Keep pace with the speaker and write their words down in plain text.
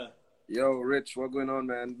Yo, Rich, what going on,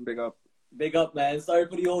 man? Big up. Big up, man. Sorry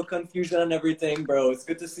for the whole confusion and everything, bro. It's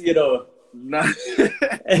good to see you, though. Nah,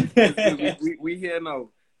 it's good. We here now.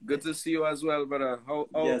 Good to see you as well, brother. How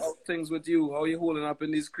Yes. things with you? How you holding up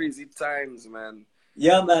in these crazy times, man?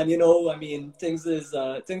 Yeah, man. I mean, things and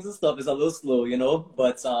stuff is a little slow,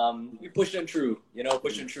 but we pushing through.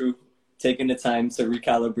 Pushing through, taking the time to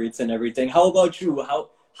recalibrate and everything. How about you?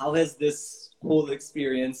 How has this whole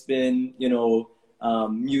experience been?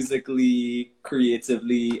 Musically,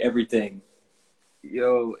 creatively, everything.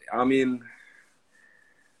 Yo, I mean,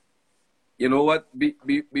 you know what?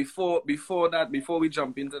 Before we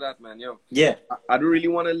jump into that, man, yo, Yeah. I don't really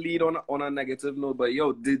want to lead on a negative note, but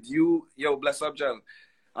yo, bless up, Jel.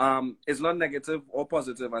 It's not negative or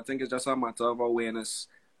positive. I think it's just a matter of awareness.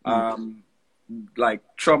 Mm. Like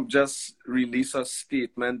Trump just released a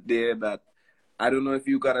statement there that I don't know if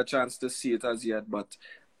you got a chance to see it as yet, but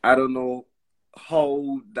I don't know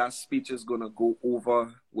how that speech is gonna go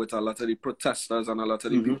over with a lot of the protesters and a lot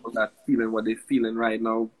of the Hmm. people that feeling what they're feeling right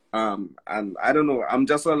now. And I don't know. I'm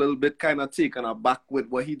just a little bit kind of taken aback with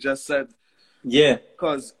what he just said Yeah.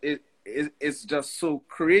 because it's just so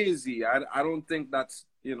crazy. I don't think that's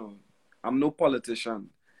I'm no politician.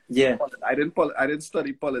 Yeah. I didn't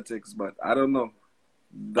study politics, but I don't know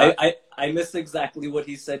I, that. I I missed exactly what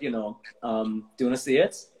he said. Do you want to see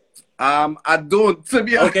it? I don't, to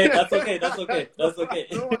be honest. Okay, that's okay. That's okay. That's I okay.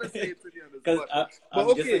 don't want to say it, to be honest, Because but I'm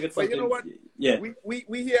guessing okay. it's But you know something. what? Yeah.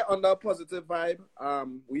 We here under a positive vibe.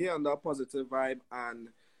 We here under a positive vibe, and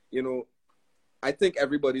you know, I think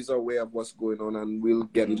everybody's aware of what's going on, and we'll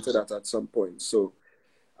get Mhm. into that at some point. So,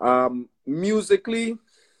 musically,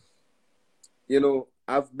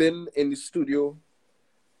 I've been in the studio.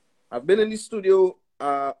 I've been in the studio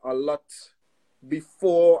a lot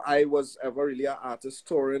before I was ever really an artist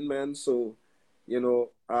touring, man. So,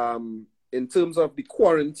 in terms of the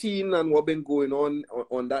quarantine and what been going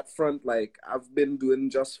on that front, like I've been doing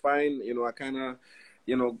just fine. I kind of,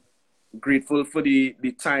 you know, grateful for the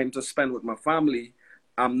time to spend with my family.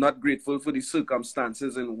 I'm not grateful for the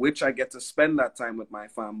circumstances in which I get to spend that time with my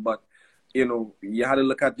fam, but you had to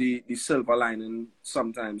look at the silver lining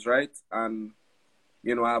sometimes, right? And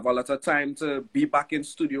I have a lot of time to be back in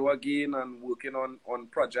studio again and working on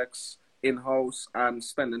projects in house and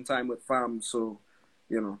spending time with fam. So,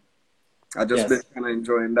 I just been Yes. kind of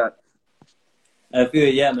enjoying that. I feel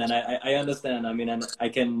yeah, man. I understand. I mean, and I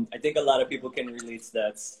think a lot of people can relate to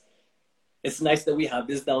that. It's nice that we have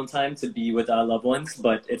this downtime to be with our loved ones,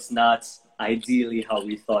 but it's not ideally how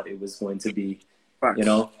we thought it was going to be. you Facts.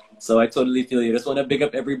 know. So I totally feel you. Just want to big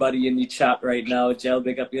up everybody in the chat right now. Jel,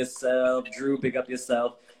 big up yourself. Drew, big up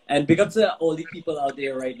yourself. And big up to all the people out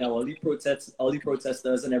there right now, all the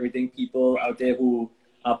protesters and everything, people out there who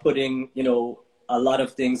are putting, a lot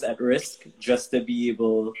of things at risk just to be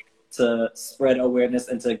able to spread awareness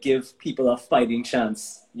and to give people a fighting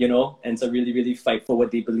chance, and to really, really fight for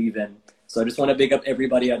what they believe in. So I just want to big up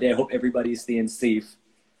everybody out there. I hope everybody's staying safe.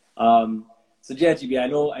 So yeah, GB,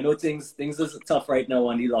 I know things is tough right now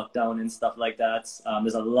on the lockdown and stuff like that.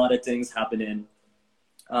 There's a lot of things happening.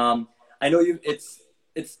 I know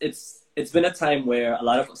it's been a time where a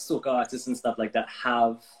lot of soca artists and stuff like that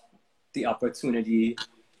have the opportunity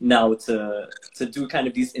now to do kind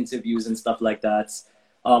of these interviews and stuff like that.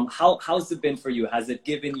 How's it been for you? Has it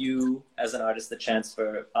given you as an artist a chance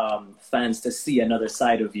for fans to see another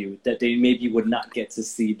side of you that they maybe would not get to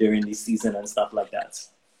see during the season and stuff like that?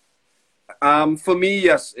 For me,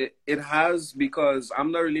 yes, it has because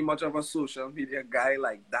I'm not really much of a social media guy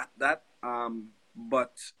like that.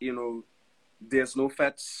 But there's no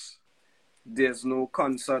fets, there's no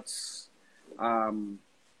concerts, um,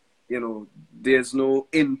 there's no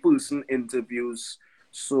in-person interviews.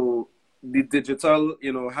 So the digital,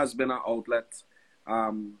 has been an outlet,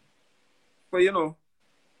 for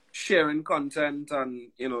sharing content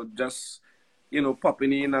and just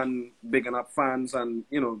popping in and bigging up fans and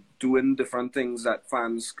doing different things that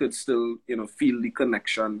fans could still feel the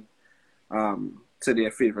connection to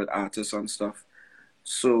their favorite artists and stuff.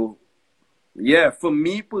 So yeah, for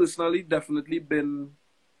me personally, definitely been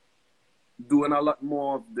doing a lot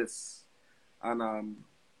more of this and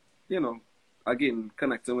you know again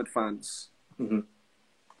connecting with fans. Hmm.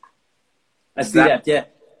 I see That that. Yeah.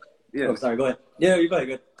 yeah. Oh, sorry. Go ahead. Yeah, you go ahead.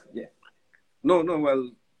 Good. Yeah. No,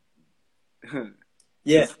 well,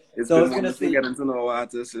 Yeah. it's So I been was gonna wonderful say, getting to know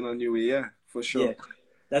artists in a new way. Yeah, for sure. yeah,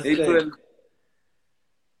 that's Hey, good. Twin.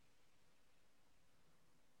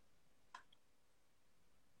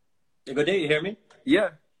 You good day? You hear me? Yeah.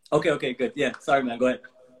 Okay. Okay. Good. Yeah. Sorry, man. Go ahead.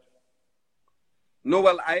 No,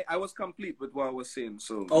 well, I was complete with what I was saying.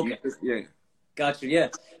 So Okay. yeah. Got you. Yeah.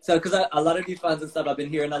 So, because a lot of the fans and stuff, I've been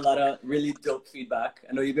hearing a lot of really dope feedback.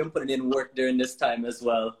 I know you've been putting in work during this time as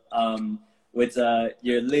well. With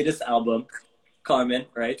your latest album, Carmen,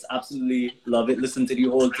 right? Absolutely love it. Listen to the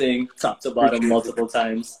whole thing, top to bottom, Appreciate it. multiple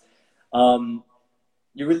times. Um,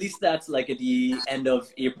 you released that like at the end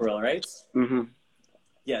of April, right? Mm-hmm.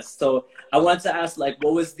 Yes. So I wanted to ask, like,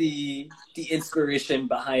 what was the inspiration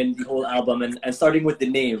behind the whole album, and starting with the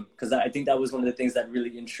name, because I think that was one of the things that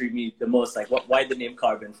really intrigued me the most. Like, why the name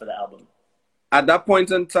Carbon for the album? At that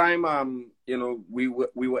point in time, you know, we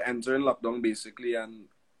were entering lockdown basically, and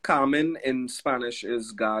Carmen in Spanish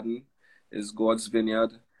is garden, is God's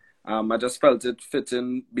vineyard. I just felt it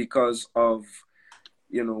fitting because of,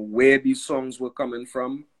 you know, where these songs were coming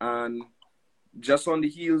from, and just on the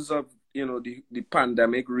heels of, you know, the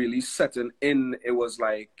pandemic really setting in. It was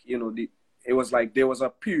like, you know, it was like there was a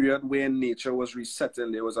period where nature was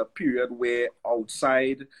resetting. There was a period where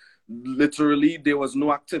outside literally there was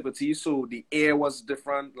no activity, so the air was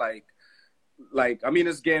different. Like I mean,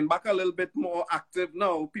 it's getting back a little bit more active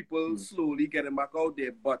now. People slowly getting back out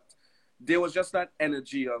there, but there was just that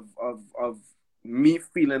energy of me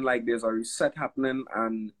feeling like there's a reset happening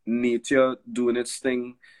and nature doing its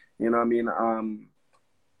thing. You know what I mean?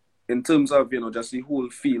 In terms of, you know, just the whole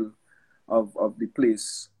feel of the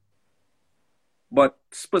place. But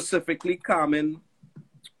specifically, Carmen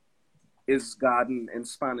is garden in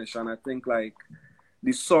Spanish, and I think like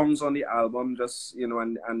the songs on the album just, you know,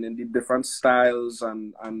 and in the different styles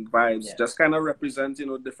and vibes Yeah. just kind of represent, you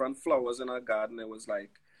know, different flowers in a garden. It was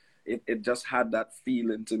like it just had that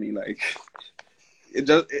feeling to me, like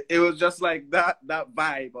it was just like that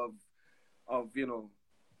vibe of, you know,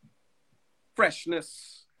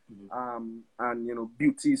 freshness, and, you know,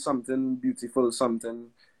 beauty, something beautiful, something,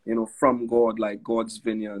 you know, from God, like God's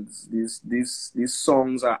vineyards. These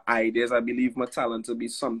songs are ideas. I believe my talent to be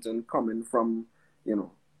something coming from, you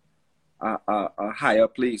know, a higher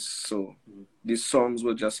place. So these songs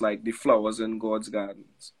were just like the flowers in God's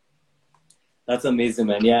gardens. That's amazing,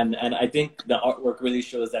 man. Yeah, and I think the artwork really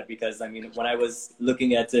shows that, because I mean, when I was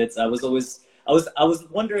looking at it, I was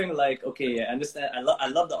wondering, like, okay, I understand. I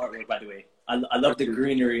love the artwork, by the way. I love the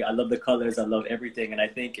greenery. I love the colors. I love everything, and I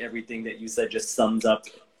think everything that you said just sums up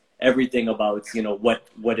everything about, you know,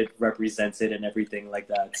 what it represented and everything like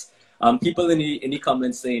that. People in the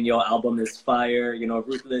comments saying your album is fire. You know,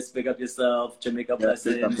 Ruthless, big up yourself. Jamaica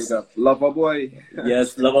Blessings. Big up. Lover boy.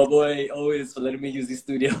 Yes, Lover Boy, always for letting me use the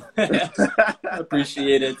studio.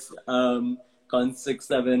 Appreciate it.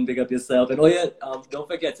 Con67, big up yourself. And oh yeah, don't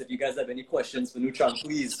forget, if you guys have any questions for Neutron,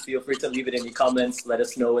 please feel free to leave it in the comments. Let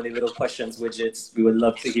us know any little questions, widgets. We would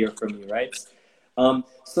love to hear from you, right?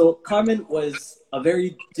 So Carmen was a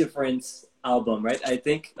very different album, right? I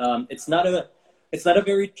think it's not a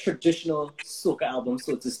very traditional soca album,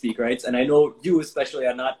 so to speak, right? And I know you especially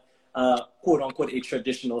are not quote unquote a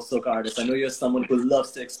traditional soca artist. I know you're someone who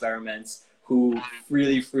loves to experiment, who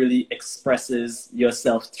freely expresses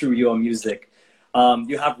yourself through your music.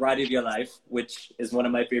 You have Ride of Your Life, which is one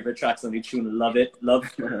of my favorite tracks on the tune. Love it. Love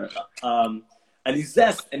and the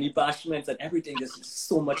zest and the bashment and everything. There's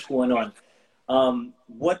so much going on.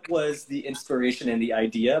 What was the inspiration and the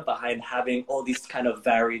idea behind having all these kind of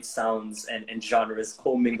varied sounds and genres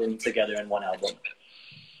commingling together in one album?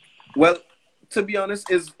 Well, to be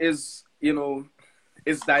honest, is you know,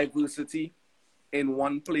 is diversity in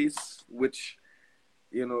one place, which,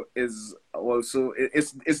 you know, is also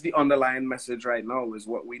it's the underlying message right now, is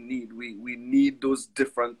what we need. We need those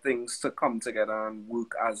different things to come together and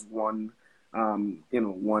work as one, you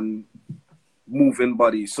know, one moving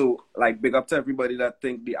body. So like, big up to everybody that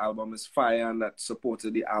think the album is fire and that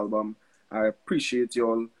supported the album. I appreciate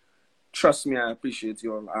y'all. Trust me, I appreciate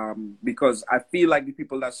y'all. Because I feel like the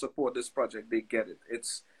people that support this project, they get it.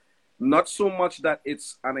 It's not so much that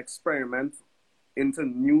it's an experiment into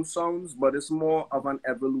new sounds, but it's more of an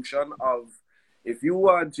evolution of, if you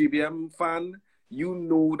are a GBM fan, you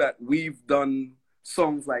know that we've done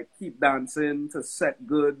songs like Keep Dancing, to Set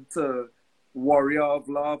Good, to Warrior of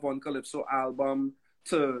Love on Calypso album,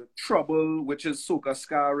 to Trouble, which is soca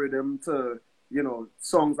ska rhythm, to, you know,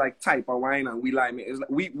 songs like Type of Wine and We Like Me. It's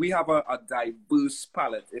like we have a diverse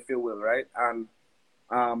palette, if you will, right? And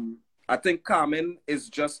I think Carmen is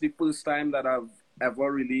just the first time that I've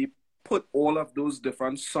ever really put all of those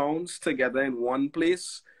different sounds together in one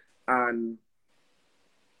place and,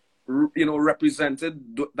 you know,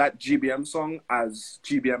 represented that GBM song as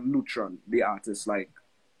GBM Neutron, the artist. Like,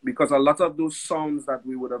 because a lot of those sounds that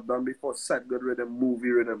we would have done before, Set Good Rhythm, Movie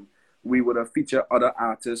Rhythm, we would have featured other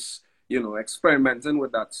artists, you know, experimenting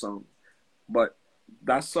with that sound. But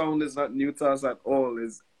that sound is not new to us at all.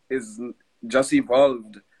 Is just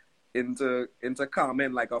evolved into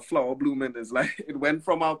Carmen, like a flower blooming. Is like it went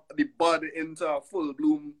from the bud into a full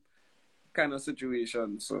bloom kind of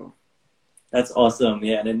situation. So That's awesome.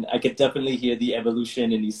 Yeah, and I could definitely hear the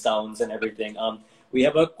evolution in these sounds and everything. We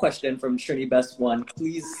have a question from Trini Best One.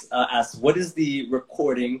 Please ask, what is the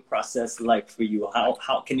recording process like for you?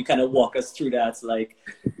 How can you kind of walk us through that? Like,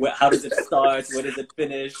 how does it start? Where does it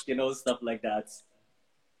finish? You know, stuff like that.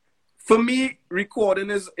 For me, recording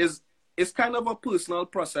is kind of a personal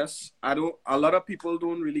process. A lot of people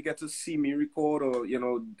don't really get to see me record, or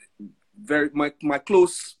my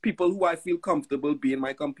close people who I feel comfortable being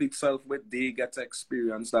my complete self with, they get to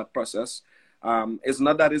experience that process. It's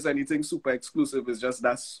not that it's anything super exclusive. It's just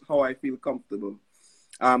that's how I feel comfortable.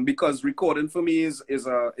 Because recording for me is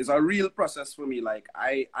a real process for me. Like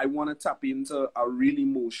I want to tap into a real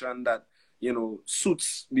emotion that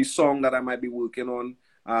suits the song that I might be working on.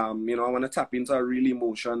 I want to tap into a real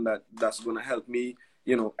emotion that's going to help me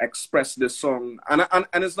express this song.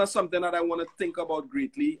 And it's not something that I want to think about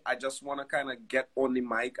greatly. I just want to kind of get on the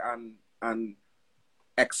mic and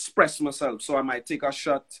express myself. So I might take a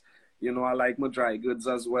shot. I like my dry goods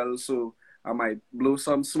as well. So I might blow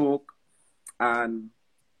some smoke and,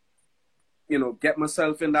 get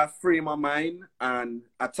myself in that frame of mind and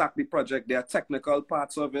attack the project. There are technical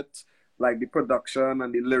parts of it, like the production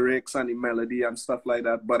and the lyrics and the melody and stuff like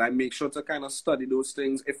that. But I make sure to kind of study those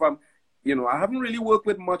things. If I'm I haven't really worked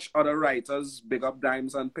with much other writers, big up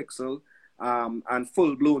Dimes and Pixel, and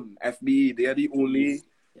Full Blown, FBE. They are the only,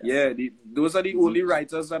 those are the only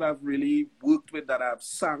writers that I've really worked with that I've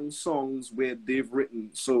sang songs where they've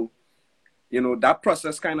written. So, that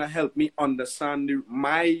process kind of helped me understand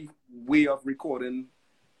my way of recording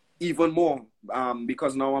even more,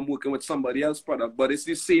 because now I'm working with somebody else's product. But it's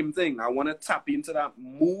the same thing. I want to tap into that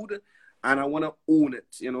mood and I want to own it,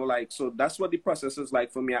 so that's what the process is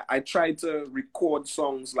like for me. I try to record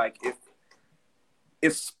songs like if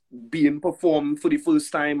it's being performed for the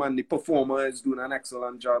first time and the performer is doing an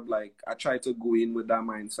excellent job, like I try to go in with that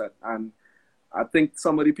mindset. And I think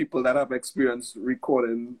some of the people that have experienced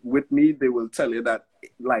recording with me, they will tell you that,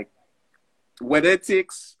 like, whether it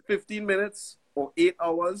takes 15 minutes or 8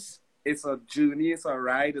 hours, it's a journey, it's a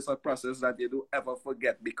ride, it's a process that you don't ever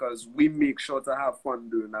forget, because we make sure to have fun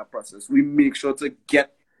during that process. We make sure to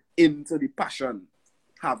get into the passion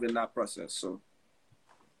having that process. So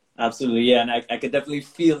absolutely, yeah, and I could definitely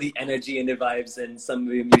feel the energy and the vibes in some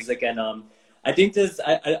of your music. And I think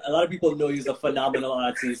a lot of people know you're a phenomenal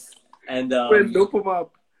artist. And dope him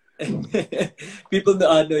up. People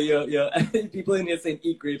know you're people in here saying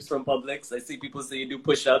eat grapes from Publix. I see people say you do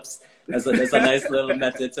push-ups. That's a nice little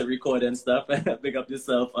method to record and stuff. Big up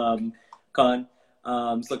yourself, Con.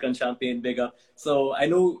 Silicon Champagne, big up. So I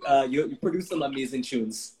know you produce some amazing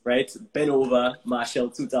tunes, right? Bend Over, Marshall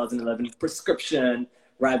 2011, Prescription,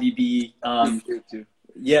 Ravi B.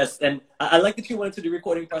 Yes, and I like that you went to the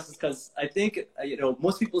recording process, because I think,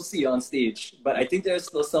 most people see you on stage, but I think there's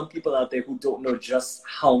still some people out there who don't know just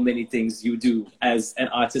how many things you do as an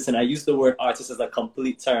artist. And I use the word artist as a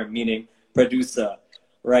complete term, meaning producer,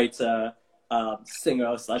 writer,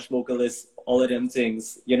 singer / vocalist, all of them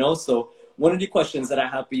things, So one of the questions that I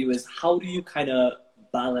have for you is, how do you kind of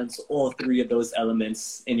balance all three of those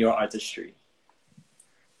elements in your artistry?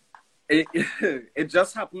 It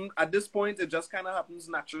just happened at this point. It just kind of happens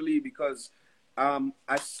naturally, because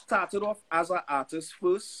I started off as an artist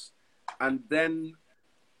first, and then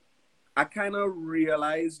I kind of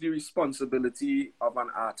realized the responsibility of an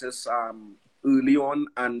artist early on,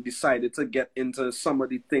 and decided to get into some of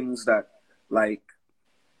the things that, like,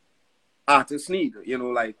 artists need.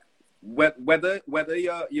 Like whether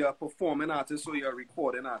you're a performing artist or you're a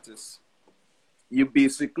recording artist, you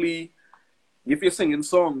basically, if you're singing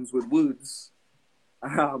songs with words,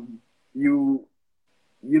 you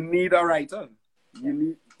need a writer. You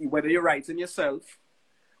need, whether you're writing yourself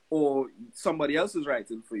or somebody else is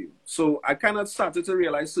writing for you. So I kind of started to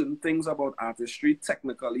realize certain things about artistry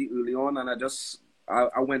technically early on, and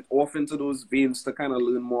I went off into those veins to kind of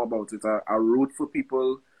learn more about it. I wrote for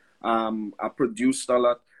people, I produced a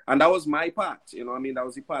lot, and that was my part. That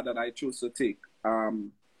was the part that I chose to take.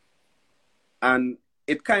 And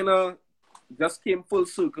it kind of just came full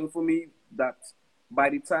circle for me that by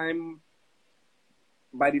the time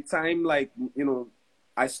like,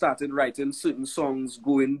 I started writing certain songs,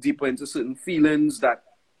 going deeper into certain feelings that,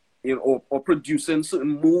 or producing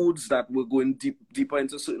certain moods that were going deeper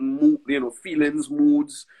into certain feelings,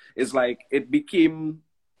 moods, is like, it became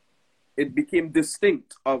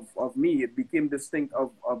distinct of me. It became distinct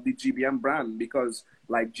of the GBM brand, because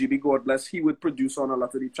like GB, God bless, he would produce on a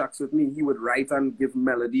lot of the tracks with me. He would write and give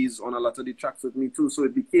melodies on a lot of the tracks with me too. So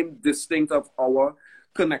it became distinct of our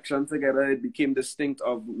connection together. It became distinct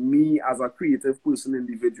of me as a creative person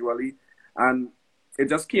individually. And it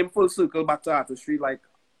just came full circle back to artistry. Like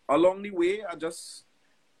along the way,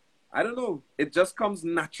 I don't know, it just comes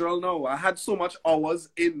natural now. I had so much hours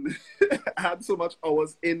in, I had so much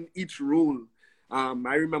hours in each role.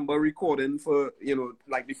 I remember recording for,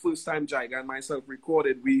 like the first time Jaiga and myself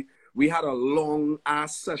recorded, we had a long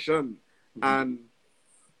ass session, and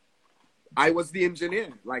I was the engineer.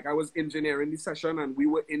 Like I was engineering the session, and we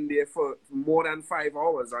were in there for more than 5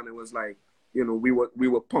 hours, and it was like, we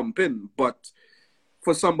were pumping. But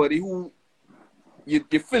for somebody who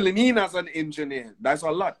you're filling in as an engineer, that's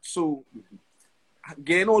a lot. So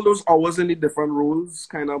getting all those hours in the different roles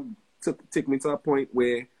kind of take me to a point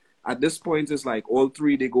where at this point it's like all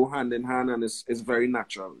three, they go hand in hand, and it's very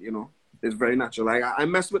natural, it's very natural. Like I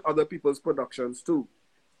mess with other people's productions too.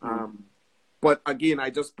 But again,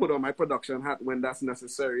 I just put on my production hat when that's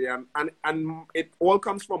necessary, and it all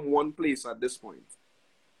comes from one place at this point.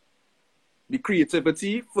 The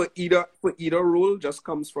creativity for either role just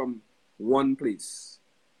comes from one place.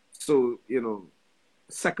 So,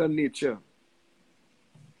 second nature.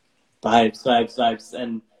 Vibes.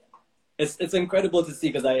 And it's incredible to see,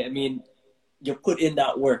 because I mean, you put in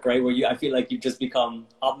that work, right? Where I feel like you've just become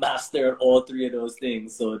a master at all three of those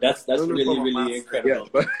things. So that's really incredible.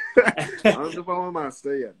 Yet, I don't know if I'm a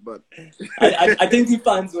master yet, but I think the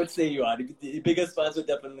fans would say you are. The biggest fans would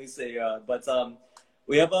definitely say you are. But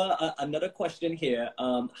we have another question here.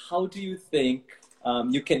 How do you think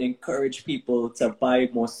you can encourage people to buy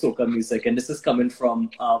more soca music? And this is coming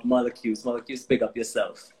from Molecules. Molecules, pick up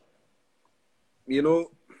yourself.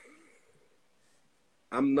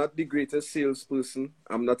 I'm not the greatest salesperson.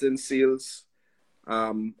 I'm not in sales.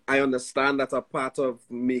 I understand that a part of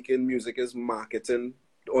making music is marketing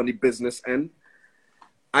on the business end.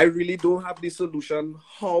 I really don't have the solution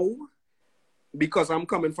how, because I'm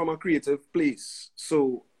coming from a creative place.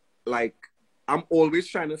 So, like, I'm always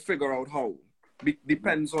trying to figure out how.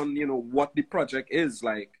 Depends on, what the project is.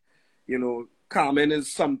 Like, Carmen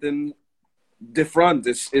is something different.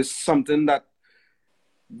 It's something that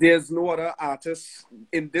there's no other artists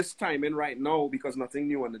in this timing right now, because nothing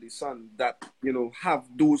new under the sun, that, have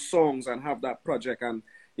those songs and have that project. And,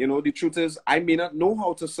 the truth is, I may not know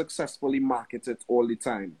how to successfully market it all the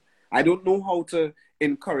time. I don't know how to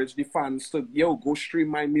encourage the fans to, go stream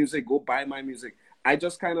my music, go buy my music. I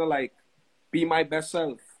just kind of like be my best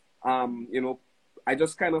self. I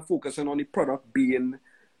just kind of focusing on the product being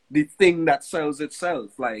the thing that sells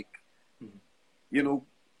itself. Like,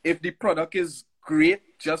 if the product is great,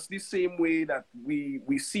 just the same way that we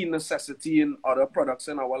see necessity in other products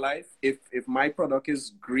in our life. If my product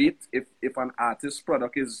is great, if an artist's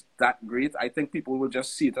product is that great, I think people will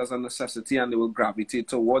just see it as a necessity and they will gravitate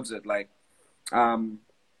towards it. Like,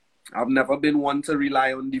 I've never been one to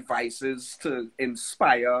rely on devices to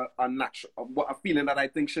inspire a feeling that I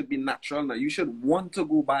think should be natural. Now, you should want to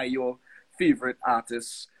go buy your favorite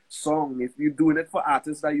artist's song if you're doing it for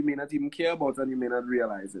artists that you may not even care about and you may not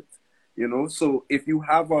realize it. So if you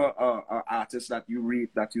have a artist that you read,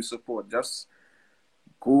 that you support, just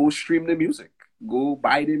go stream the music, go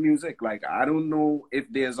buy the music. Like, I don't know if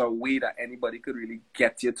there's a way that anybody could really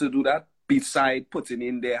get you to do that, beside putting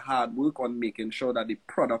in their hard work on making sure that the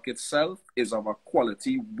product itself is of a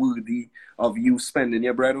quality worthy of you spending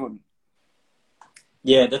your bread on.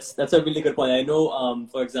 Yeah, that's a really good point. I know,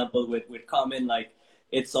 for example, with Carmen, like,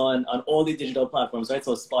 it's on all the digital platforms, right?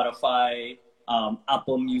 So Spotify,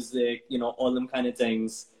 Apple Music, all them kind of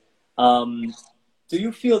things. Do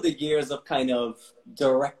you feel the years of kind of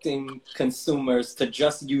directing consumers to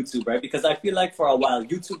just YouTube, right? Because I feel like for a while,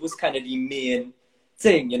 YouTube was kind of the main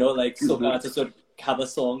thing, like soca artists would have a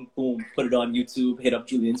song, boom, put it on YouTube, hit up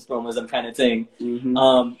Julian's promos and kind of thing.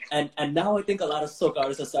 And now I think a lot of soca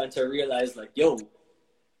artists are starting to realize, like, yo,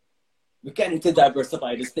 we kind of need to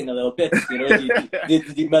diversify this thing a little bit.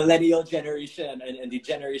 The millennial generation and the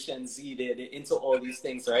Generation Z, they're into all these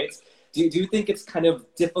things, right? Do you think it's kind of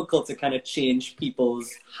difficult to kind of change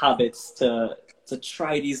people's habits to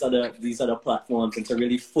try these other platforms and to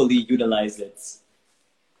really fully utilize it?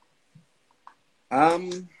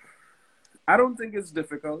 I don't think it's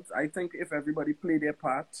difficult. I think if everybody play their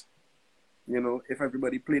part, if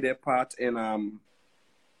everybody play their part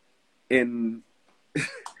in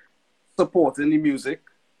supporting the music,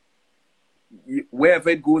 wherever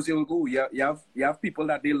it goes, you'll go. You have people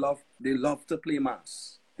that they love to play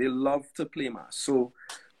mass. They love to play mass. So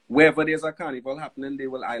wherever there's a carnival happening, they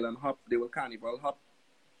will island hop, they will carnival hop.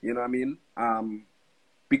 You know what I mean?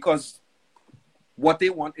 Because what they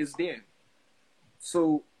want is there.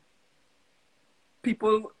 So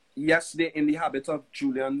people, yes, they're in the habit of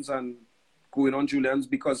Julians and going on Julian's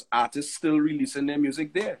because artists still releasing their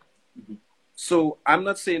music there. Mm-hmm. So I'm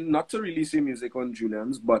not saying not to release your music on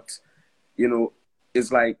Julian's, but you know,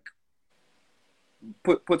 it's like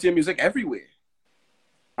put your music everywhere.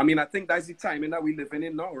 I mean, I think that's the timing that we living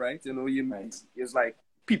in now, right? You know, Right. it's like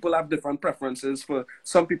people have different preferences. For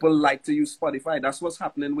some people, like to use Spotify. That's what's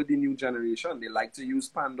happening with the new generation. They like to use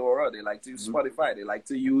Pandora. They like to use Spotify. They like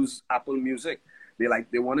to use Apple Music.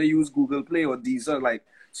 They want to use Google Play or Deezer. Like,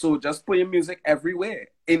 so just play music everywhere,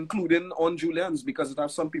 including on Julian's, because there are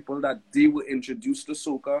some people that they will introduce to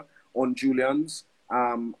soca on Julian's,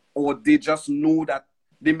 or they just know that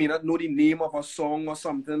they may not know the name of a song or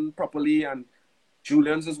something properly, and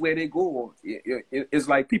Julian's is where they go. It's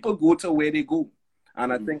like people go to where they go.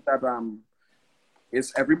 And I think that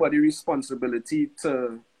it's everybody's responsibility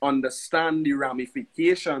to understand the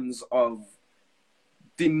ramifications of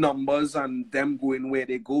the numbers and them going where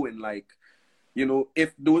they going. Like, you know,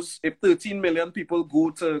 if 13 million people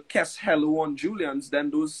go to Kes Hello on Julian's,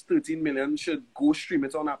 then those 13 million should go stream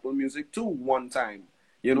it on Apple Music too one time.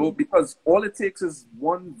 You know, because all it takes is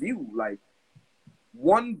one view. Like,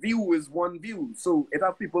 one view is one view. So it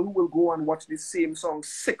have people who will go and watch the same song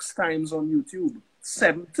 6 times on YouTube,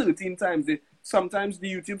 13 times. Sometimes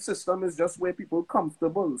the YouTube system is just where people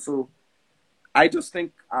comfortable. So I just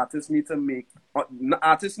think artists need to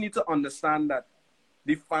understand that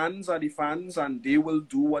the fans are the fans and they will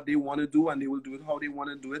do what they want to do and they will do it how they want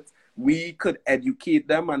to do it. We could educate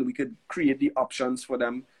them and we could create the options for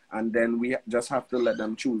them, and then we just have to let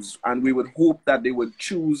them choose. And we would hope that they would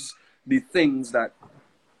choose the things that,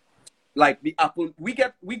 like the Apple, we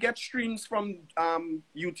get streams from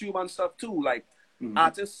YouTube and stuff too. Like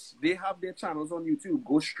artists, they have their channels on YouTube.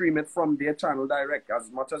 Go stream it from their channel direct. As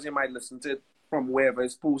much as you might listen to it from wherever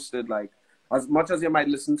it's posted, like as much as you might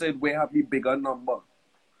listen to it where have the bigger number.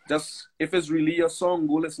 Just if it's really your song,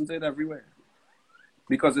 go listen to it everywhere,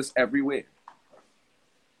 because it's everywhere.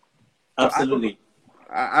 Absolutely.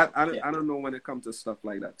 I don't know when it comes to stuff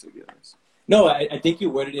like that, to be honest. No, I think you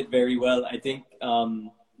worded it very well. I think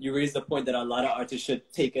you raised the point that a lot of artists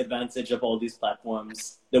should take advantage of all these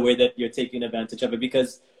platforms the way that you're taking advantage of it,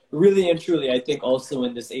 because really and truly, I think also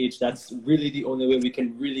in this age, that's really the only way we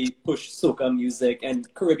can really push soca music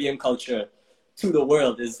and Caribbean culture to the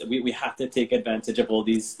world, is we have to take advantage of all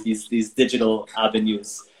these digital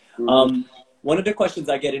avenues. One of the questions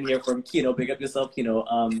I get in here from Kino, big up yourself,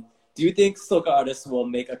 Kino. Do you think soca artists will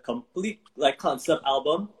make a complete like concept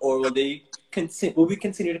album, or will we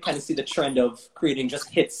continue to kind of see the trend of creating just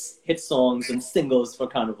hit songs and singles for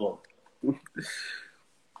Carnival?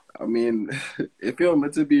 I mean, if you're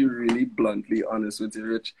meant to be really bluntly honest with you,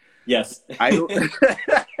 Rich, yes, I don't.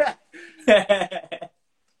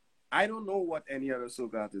 I don't know what any other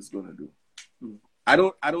soca artist is gonna do. I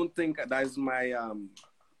don't think that is my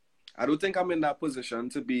I don't think I'm in that position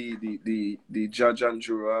to be the judge and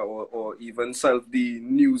juror, or even the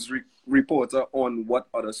news reporter on what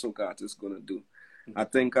other soca artist is gonna do. I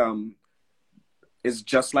think it's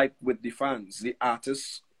just like with the fans, the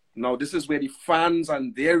artists. Now this is where the fans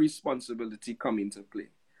and their responsibility come into play.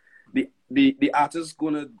 The artists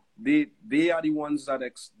they are the ones that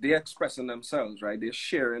they're expressing themselves, right? They're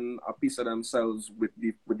sharing a piece of themselves with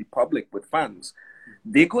the public, with fans.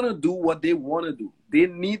 They're gonna do what they want to do. They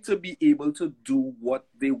need to be able to do what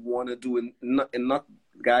they want to do, and not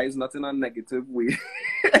guys, not in a negative way,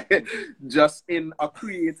 just in a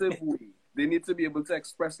creative way. They need to be able to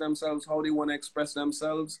express themselves how they want to express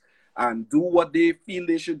themselves and do what they feel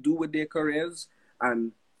they should do with their careers.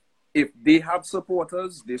 And if they have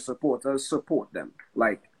supporters, their supporters support them.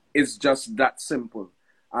 Like, it's just that simple.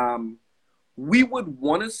 We would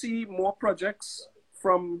want to see more projects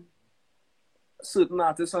from certain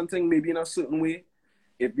artists and things, maybe in a certain way.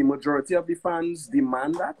 If the majority of the fans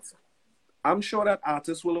demand that, I'm sure that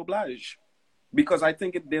artists will oblige. Because I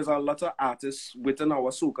think there's a lot of artists within our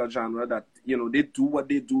soca genre that, you know, they do what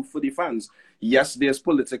they do for the fans. Yes, there's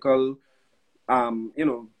political,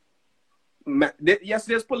 yes,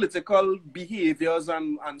 there's political behaviors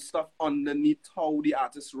and stuff underneath how the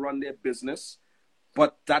artists run their business,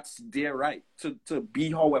 but that's their right to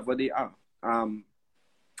be however they are. And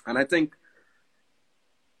I think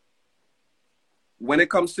when it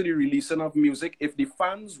comes to the releasing of music, if the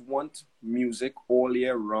fans want music all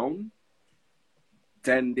year round,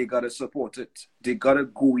 then they gotta support it. They gotta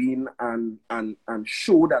go in and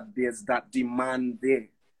show that there's that demand there.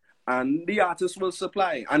 And the artists will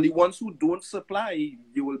supply. And the ones who don't supply,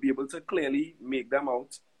 you will be able to clearly make them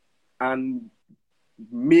out and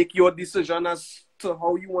make your decision as to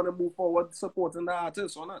how you want to move forward supporting the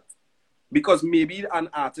artist or not. Because maybe an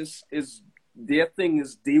artist is their thing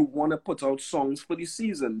is they want to put out songs for the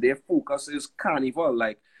season. Their focus is carnival.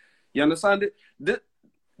 Like, you understand it?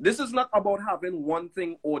 This is not about having one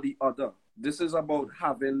thing or the other. This is about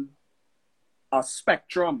having a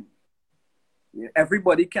spectrum.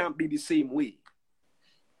 Everybody can't be the same way.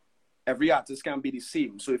 Every artist can't be the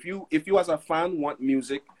same. So if you as a fan want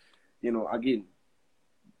music, again,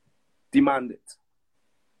 demand it.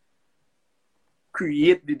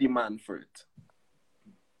 Create the demand for it.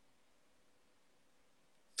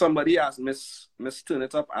 Somebody asked Miss Turn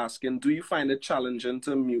It Up asking, do you find it challenging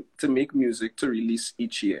to make music to release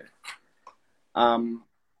each year? I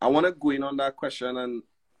want to go in on that question, and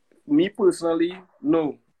me personally,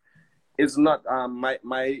 no, it's not.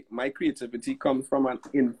 My creativity comes from an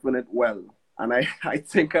infinite well, and I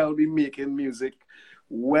think I'll be making music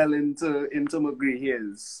well into my gray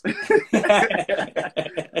hairs.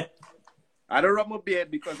 I don't rub my beard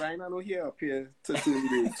because I ain't no hair up here to do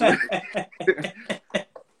this.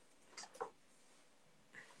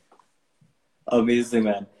 Amazing,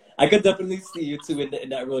 man. I could definitely see you too in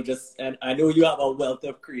that role. And I know you have a wealth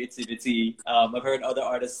of creativity. I've heard other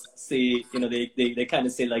artists say, they kind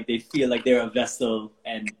of say like they feel like they're a vessel,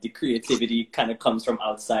 and the creativity kind of comes from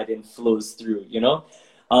outside and flows through.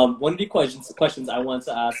 One of the questions I want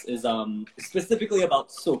to ask is specifically about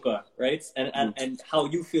soca, right? And how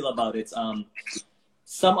you feel about it.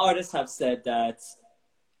 Some artists have said that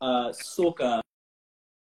soca.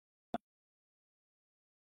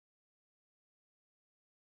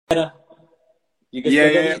 You can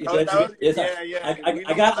Yeah.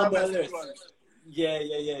 I got umbrellas.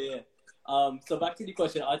 Yeah. So back to the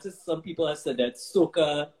question. Some people have said that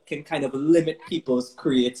soca can kind of limit people's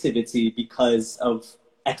creativity because of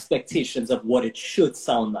expectations of what it should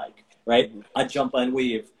sound like, right? A jump and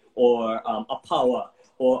wave, or a power,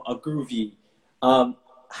 or a groovy.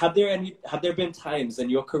 Have there been times in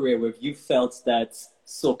your career where you felt that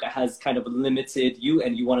soca has kind of limited you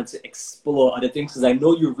and you wanted to explore other things? Because I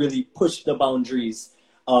know you really pushed the boundaries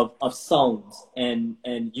of sound, and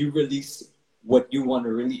you release what you want to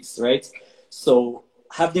release, right? So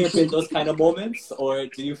have there been those kind of moments, or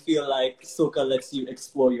do you feel like soca lets you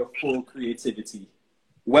explore your full creativity?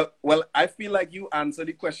 Well, I feel like you answered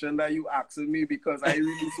the question that you asked me, because I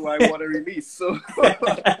release what I want to release. So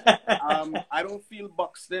I don't feel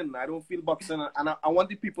boxed in. And I want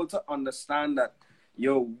the people to understand that,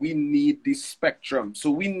 we need the spectrum.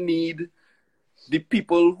 So we need the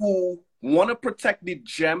people who want to protect the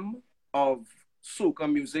gem of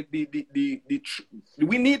soca music.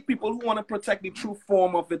 We need people who want to protect the true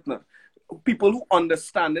form of it now. People who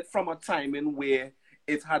understand it from a time in where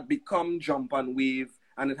it had become jump and wave,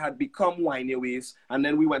 and it had become whiny ways, and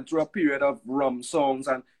then we went through a period of rum songs,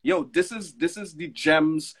 and this is the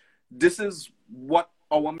gems. This is what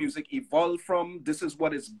our music evolved from. This is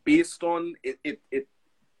what it's based on.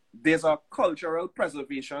 There's a cultural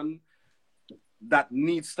preservation that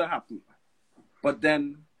needs to happen. But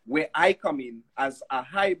then where I come in as a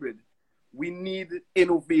hybrid, we need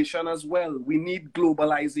innovation as well. We need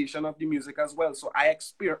globalization of the music as well. So I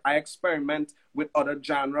experiment with other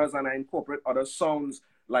genres, and I incorporate other sounds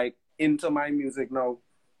like into my music. Now,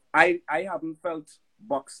 I haven't felt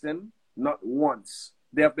boxed in, not once.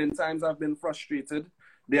 There have been times I've been frustrated.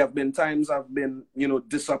 There have been times I've been,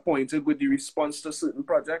 disappointed with the response to certain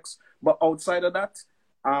projects. But outside of that,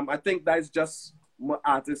 I think that's just my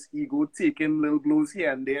artist ego taking little blows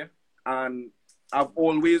here and there. And I've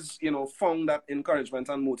always, found that encouragement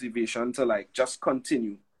and motivation to just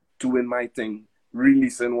continue doing my thing,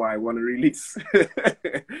 releasing what I want to release.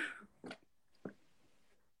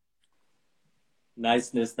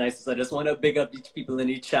 Niceness. I just want to big up each people in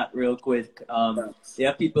the chat real quick. There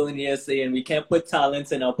are people in here saying we can't put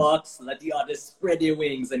talent in a box. Let the artists spread their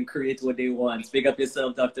wings and create what they want. Big up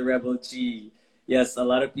yourself, Dr. Rebel G. Yes, a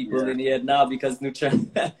lot of people in here now, because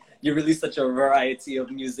Nutra, you release such a variety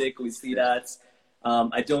of music. We see that.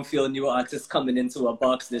 I don't feel new artists coming into a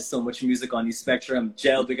box. There's so much music on the spectrum.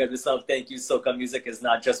 Gel, big up yourself. Thank you. Soca music is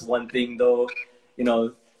not just one thing, though.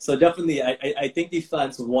 So definitely, I think the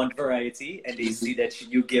fans want variety, and they see that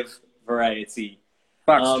you give variety.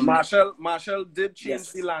 Facts. Marshall did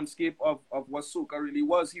change the landscape of what soca really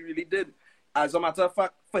was. He really did. As a matter of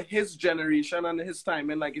fact, for his generation and his time,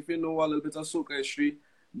 and if you know a little bit of soca history,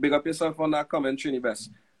 big up yourself on that comment, Trini Best.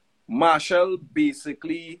 Marshall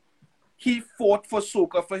basically, he fought for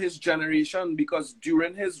soca for his generation, because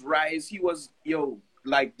during his rise, he was,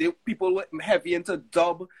 people were heavy into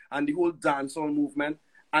dub and the whole dancehall movement.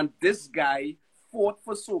 And this guy fought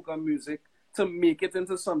for soca music to make it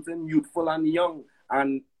into something youthful and young.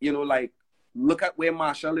 And, look at where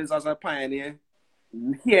Marshall is as a pioneer.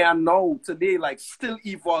 here and now today, like still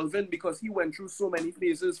evolving because he went through so many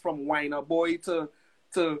phases from Whiner Boy to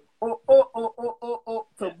to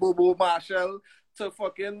Bobo Marshall to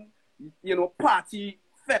fucking party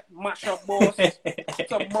fat mashup boss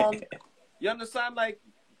to Monk. You understand? Like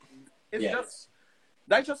it's just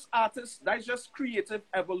that's just artists, that's just creative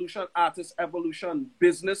evolution, artist evolution,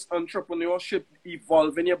 business entrepreneurship,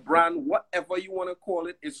 evolving your brand, whatever you want to call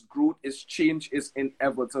it, is growth, is change, is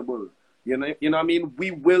inevitable. You know what I mean?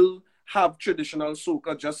 We will have traditional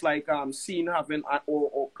soca just like Scene having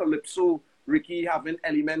or Calypso, Ricky having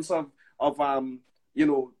elements of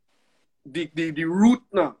the root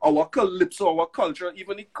now, our Calypso, our culture,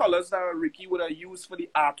 even the colors that Ricky would have used for the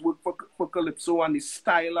artwork for Calypso and the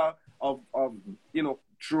style of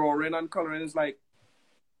drawing and coloring is like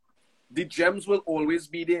the gems will always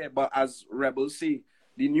be there. But as Rebels say,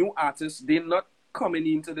 the new artists, they're not coming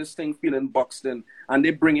into this thing feeling boxed in, and they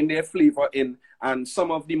bringing their flavor in. And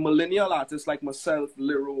some of the millennial artists like myself,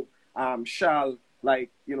 Liro, Shal, like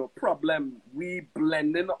Problem, we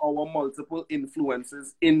blending our multiple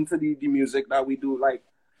influences into the music that we do. Like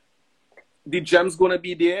the gems gonna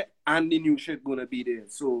be there and the new shit gonna be there.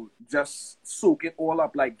 So just soak it all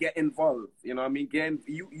up, like get involved. You know what I mean?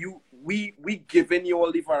 We giving you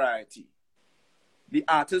all the variety. The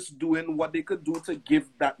artists doing what they could do to give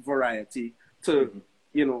that variety to,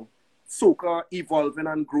 soca evolving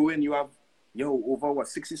and growing. You have over what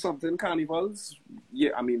 60 something carnivals?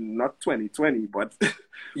 Yeah, I mean not 2020, but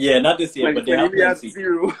yeah, not this year, but they have we had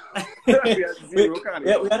zero. We had zero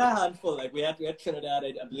carnivals. We had a handful. Like we had Trinidad,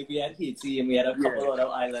 I believe we had Haiti, and we had a couple other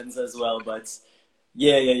islands as well. But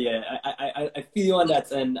yeah. I feel you on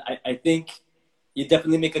that, and I think you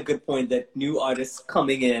definitely make a good point that new artists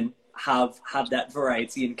coming in have that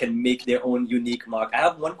variety and can make their own unique mark. I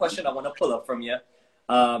have one question I want to pull up from you.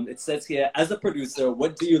 It says here, as a producer,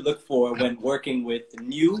 what do you look for when working with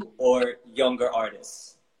new or younger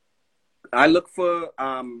artists? I look for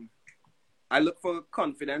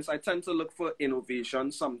confidence. I tend to look for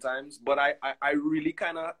innovation sometimes, but I really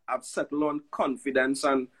kind of have settled on confidence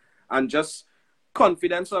and just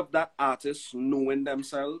confidence of that artist knowing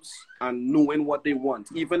themselves and knowing what they want,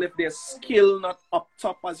 even if their skill not up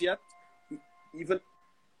top as yet. Even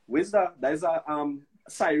where's that? There's a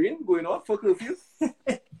siren going off for curfew.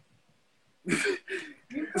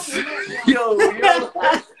 yo.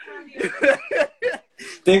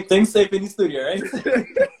 Things safe in the studio, right?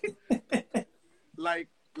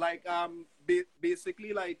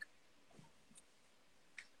 Basically, like,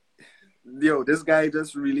 yo, this guy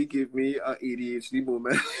just really gave me a ADHD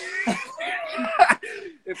moment.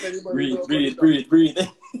 If anybody breathe.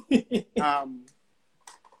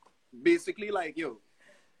 Basically, like, you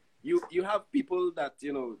have people that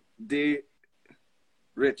they.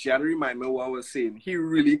 Rich, you had to remind me what I was saying. He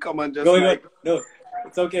really come and just no.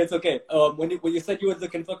 It's okay. When you said you were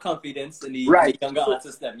looking for confidence in the younger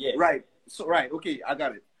artists, then yeah. Right. So okay, I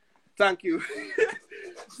got it. Thank you.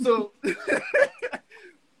 So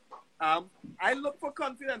I look for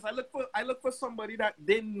confidence. I look for somebody that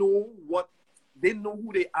they know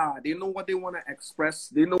who they are. They know what they want to express.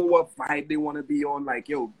 They know what vibe they want to be on. Like,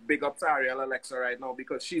 big up to Ariel Alexa right now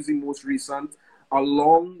because she's the most recent,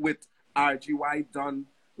 along with RGY Dunn.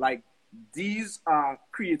 Like, these are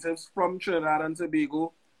creatives from Trinidad and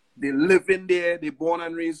Tobago. They live in there, they're born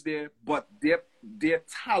and raised there, but their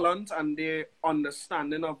talent and their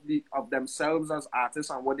understanding of themselves as artists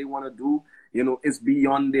and what they want to do, is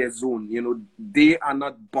beyond their zone. They are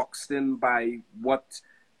not boxed in by what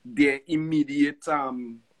their immediate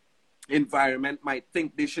environment might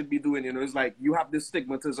think they should be doing. It's like you have this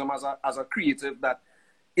stigmatism as a creative that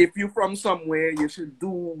if you're from somewhere, you should do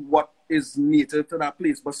what is native to that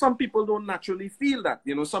place. But some people don't naturally feel that.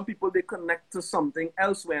 Some people, they connect to something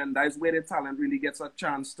elsewhere, and that's where their talent really gets a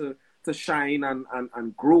chance to shine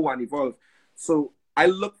and grow and evolve. So I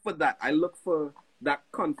look for that. I look for that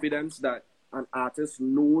confidence that an artist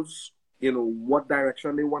knows, what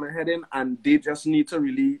direction they want to head in, and they just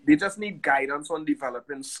need guidance on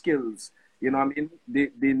developing skills. You know what I mean?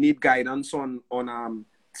 They need guidance on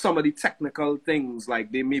some of the technical things, like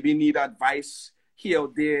they maybe need advice here or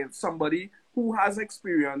there, somebody who has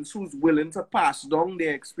experience, who's willing to pass down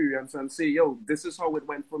their experience and say, this is how it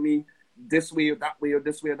went for me, this way or that way, or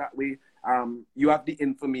this way or that way. You have the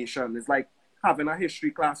information. It's like having a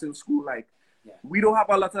history class in school. Like, we don't have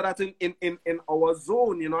a lot of that in our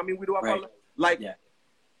zone, you know what I mean? We don't have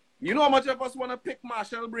you know how much of us want to pick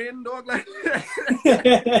Marshall brain, dog? Like,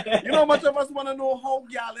 you know how much of us want to know how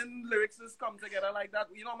Gallon lyrics come together like that?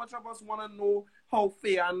 You know how much of us want to know how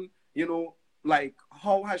Fayan, like,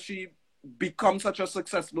 how has she become such a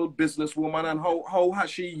successful businesswoman, and how has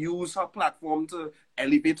she used her platform to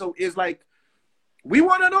elevate her? Is like, we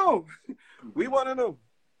want to know. We want to know.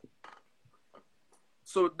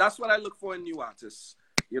 So that's what I look for in new artists,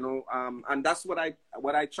 you know, and that's what I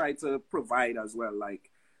try to provide as well,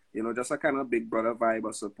 like, you know, just a kind of big brother vibe,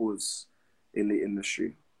 I suppose, in the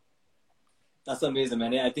industry. That's amazing,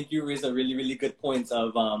 man. Yeah, I think you raised a really, really good point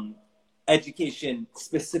of education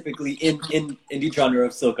specifically in the genre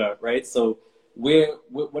of soca, right? So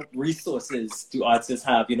what resources do artists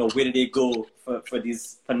have? You know, where do they go for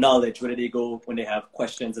knowledge? Where do they go when they have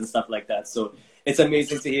questions and stuff like that? So it's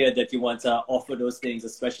amazing to hear that you want to offer those things,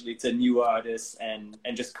 especially to new artists and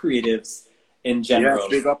just creatives in general. Yeah,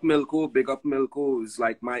 big up Milko. Big up Milko. Is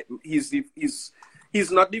like he's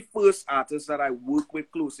not the first artist that I work with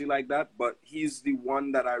closely like that, but he's the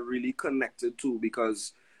one that I really connected to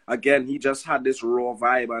because, again, he just had this raw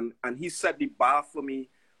vibe, and he set the bar for me.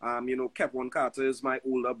 You know, Kevin Carter is my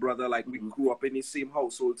older brother. Like, we grew up in the same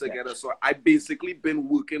household together. Yeah. So I basically been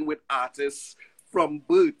working with artists from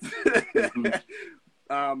birth.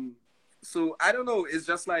 So I don't know. It's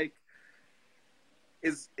just like,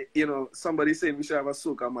 you know, somebody saying we should have a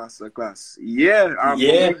soca masterclass. Yeah.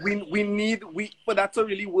 We need for that to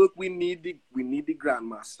really work. We need the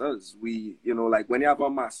grandmasters. You know, like when you have a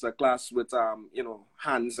masterclass with you know,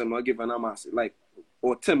 Hans Zimmer giving a master, like,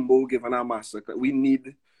 or Timbo giving a masterclass.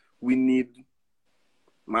 We need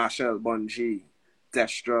Marshall, Bungie,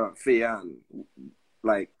 Destra, Fayan.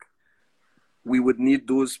 Like, we would need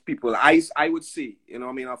those people. I would say, you know,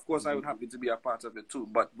 I mean, of course, I would happy to be a part of it too,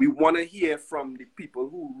 but we want to hear from the people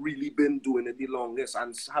who really been doing it the longest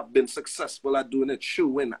and have been successful at doing it.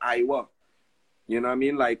 Show in Iowa. You know what I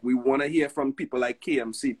mean? Like, we want to hear from people like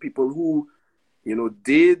KMC, people who, you know,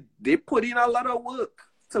 they put in a lot of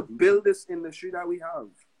work to build this industry that we have.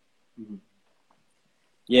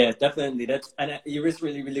 Yeah, definitely. And you raised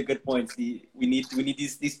really, really good points. We need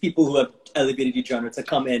these people who have elevated the genre to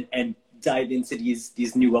come in and dive into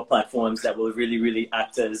these newer platforms that will really, really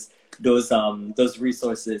act as those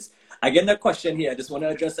resources. I get that question here. I just want to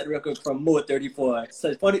address that real quick from Mo34.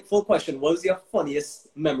 So, full question: what was your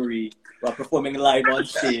funniest memory while performing live on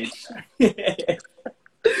stage?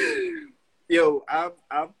 Yo, I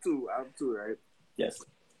have two, right? Yes.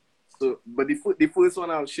 So, but the first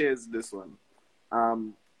one I'll share is this one.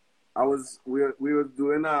 We were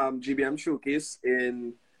doing GBM showcase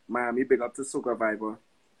in Miami. Big up to Soca Viber.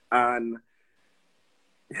 And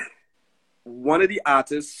one of the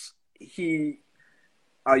artists, a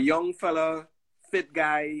young fella, fit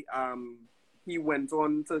guy, he went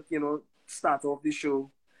on to, you know, start off the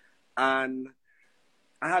show. And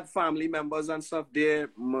I had family members and stuff there.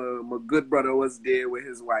 My good brother was there with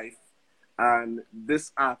his wife. And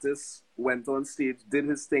this artist went on stage, did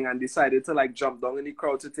his thing, and decided to, like, jump down in the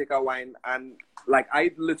crowd to take a wine. And, like,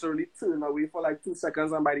 I literally turned away for, like, 2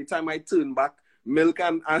 seconds. And by the time I turned back, Milk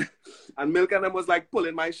and them was like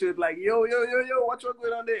pulling my shirt, like, yo, what's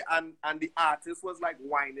going on there? And the artist was like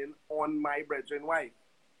whining on my brethren wife,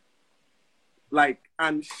 like,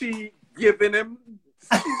 and she giving him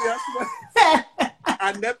serious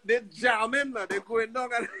and they jamming, they going down,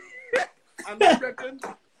 and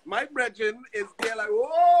my brethren is there like,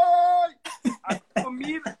 whoa! For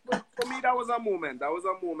me, that was a moment. That was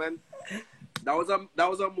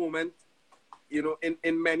a moment. You know,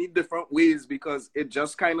 in many different ways, because it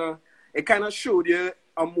just kind of showed you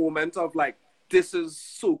a moment of like, this is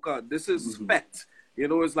soca, this is fet. You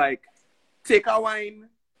know, it's like, take a wine,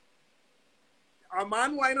 a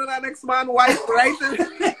man wine on the next man wife, right?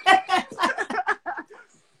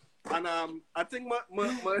 And I think my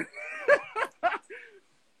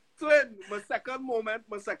twin, my second moment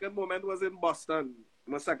was in Boston.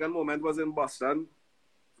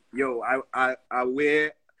 Yo, I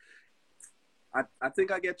wear. I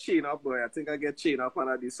think I get chained up, boy. And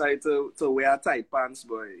I decide to wear tight pants,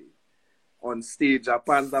 boy. On stage, our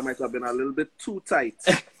pants that might have been a little bit too tight.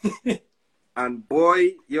 And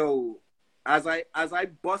boy, yo, as I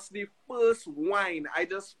bust the first wine, I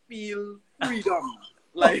just feel freedom.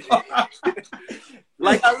 Like,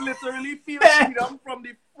 like I literally feel freedom from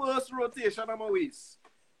the first rotation of my waist.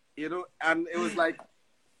 You know, and it was like,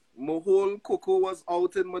 my whole cocoa was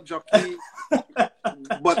out in my jockey,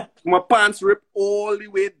 but my pants ripped all the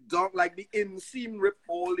way down, like the inseam ripped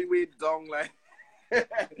all the way down, like,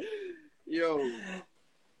 yo.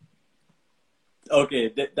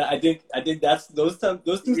 Okay, I think that's those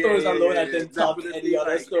two stories alone. I think top any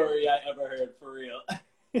other story I ever heard, for real.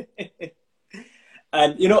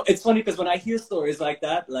 And you know, it's funny because when I hear stories like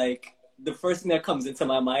that, like, the first thing that comes into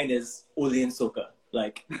my mind is Oli and Soca.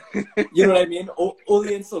 Like, you know what I mean?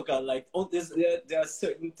 Only in soca, like, there are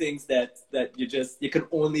certain things that you can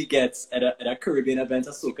only get at a Caribbean event,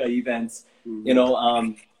 a soca event, you know.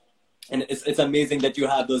 And it's amazing that you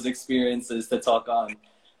have those experiences to talk on.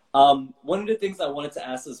 One of the things I wanted to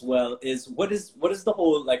ask as well is what is the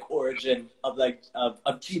whole like origin of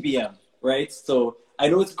GBM, right? So I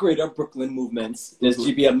know it's Greater Brooklyn movements. There's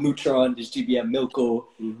GBM Neutron, there's GBM Milko.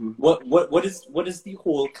 What is the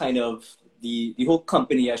whole kind of the whole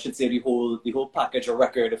company, I should say, the whole package or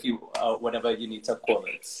record, if you whatever you need to call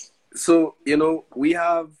it. So, you know, we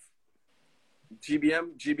have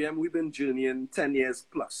GBM, we've been journeying 10 years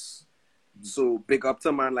plus. So big up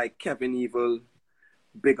to man like Kevin Evil.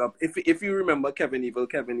 Big up. If you remember Kevin Evil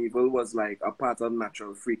was like a part of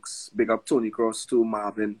Natural Freaks. Big up Tony Cross too,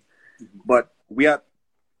 Marvin. But we had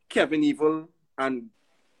Kevin Evil, and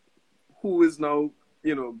who is now,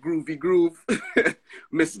 you know, Groovy Groove,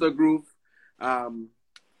 Mr. Groove.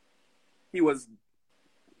 He was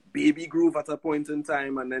Baby Groove at a point in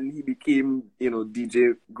time, and then he became, you know,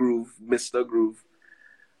 DJ Groove, Mr. Groove.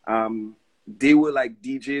 They were like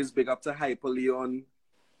DJs. Big up to Hyperleon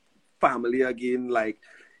family again. Like,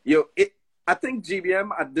 I think GBM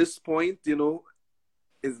at this point, you know,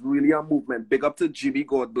 is really a movement. Big up to GB,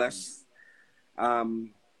 God bless.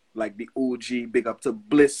 Like the OG. Big up to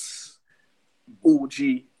Bliss,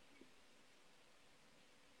 OG.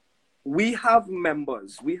 We have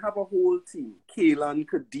members. We have a whole team. Kaylan,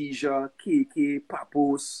 Khadijah, KK,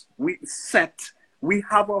 Papos. We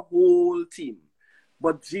have a whole team.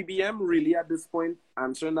 But GBM really at this point,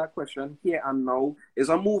 answering that question here and now, is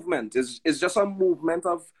a movement. It's just a movement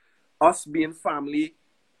of us being family.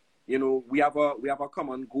 You know, we have a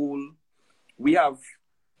common goal. We have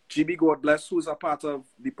GB, God bless, who's a part of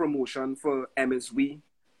the promotion for MSW.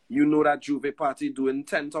 You know that Juve party doing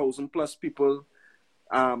 10,000 plus people.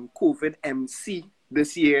 COVID MC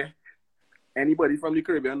this year. Anybody from the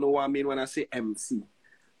Caribbean know what I mean when I say MC?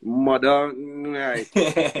 Mother, right.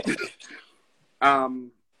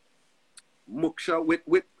 Muksha,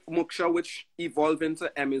 with Muksha, which evolved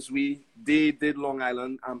into MSW, they did Long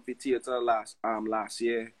Island Amphitheater last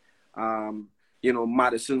year. You know,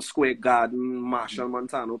 Madison Square Garden, Marshall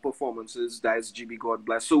Montano performances, that is GB, God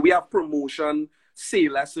bless. So we have promotion, Say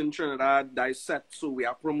Less in Trinidad, that is set, so we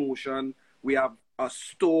have promotion, we have a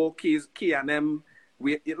store, K&M,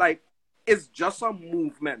 it's just a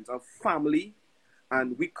movement, a family,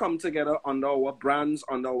 and we come together under our brands,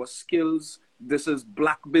 under our skills. This is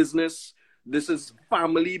black business. This is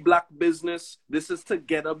family black business. This is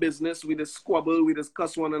together business. We just squabble, we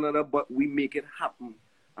discuss one another, but we make it happen.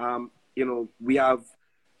 You know, we have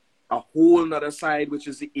a whole nother side, which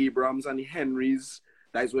is the Abrams and the Henrys.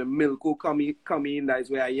 That is where Milko come in. That is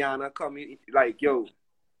where Ayana come in. Like, yo,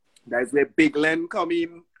 that is where Big Len come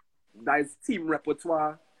in. That is team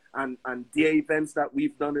repertoire and their events that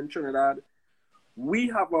we've done in Trinidad. We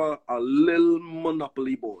have a little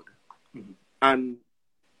monopoly board. And,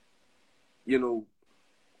 you know,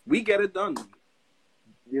 we get it done.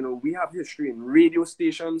 You know, we have history in radio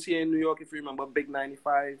stations here in New York. If you remember Big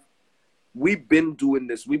 95, we've been doing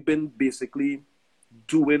this. We've been basically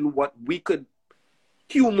doing what we could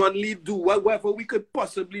humanly do, whatever we could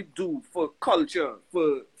possibly do for culture,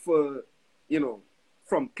 for you know,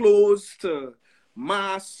 from clothes to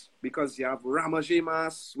mass, because you have Ramage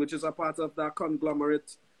Mass, which is a part of that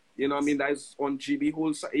conglomerate. You know what I mean? That is on GB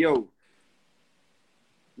whole side. Yo,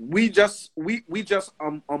 we just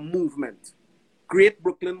a movement, Great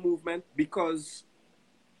Brooklyn movement, because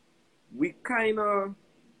we kind of,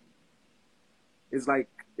 it's like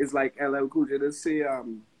LL Cool J to say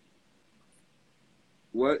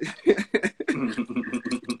what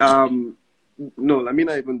no, let me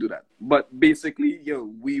not even do that. But basically, yo,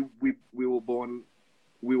 we were born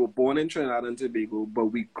in Trinidad and Tobago, but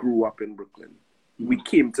we grew up in Brooklyn. We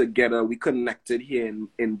came together, we connected here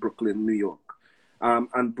in Brooklyn, New York.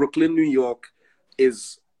 And Brooklyn, New York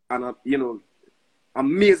is an you know,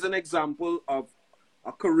 amazing example of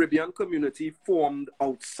a Caribbean community formed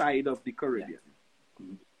outside of the Caribbean.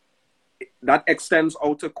 That extends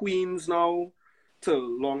out to Queens now, to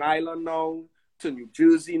Long Island now, to New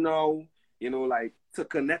Jersey now, you know, like to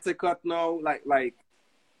Connecticut now, like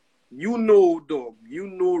you know, dog, you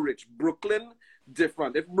know, Rich, Brooklyn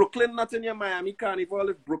different. If Brooklyn not in your Miami Carnival,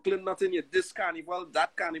 if Brooklyn not in your this carnival,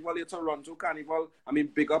 that carnival, your Toronto Carnival, I mean,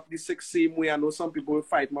 big up the six same way. I know some people will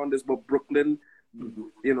fight me on this, but Brooklyn,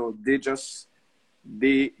 you know, they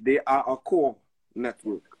are a core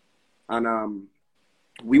network, and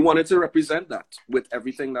we wanted to represent that with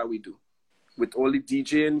everything that we do, with all the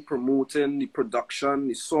DJing, promoting, the production,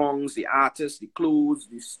 the songs, the artists, the clothes,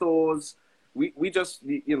 the stores, we just,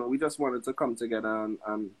 you know, we just wanted to come together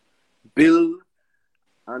and build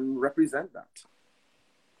and represent that.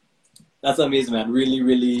 That's amazing, man. Really,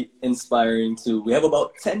 really inspiring too. We have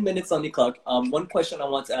about 10 minutes on the clock. One question I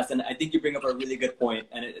want to ask, and I think you bring up a really good point,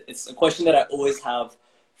 and it's a question that I always have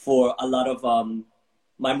for a lot of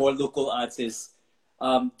my more local artists.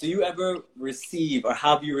 Do you ever receive, or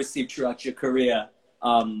have you received throughout your career,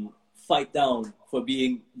 fight down for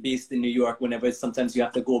being based in New York whenever sometimes you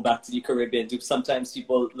have to go back to the Caribbean? Do sometimes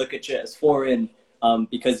people look at you as foreign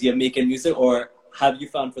because you're making music, or have you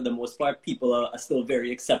found for the most part people are still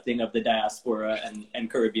very accepting of the diaspora and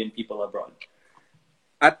Caribbean people abroad?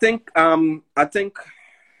 I think,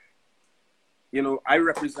 you know, I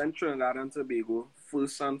represent Trinidad and Tobago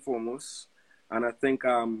first and foremost. And I think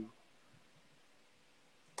I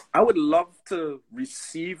would love to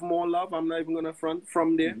receive more love. I'm not even going to front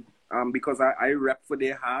from there because I rep for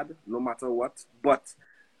their hard no matter what. But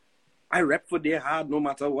I rep for their hard no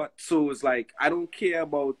matter what. So it's like, I don't care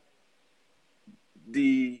about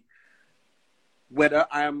whether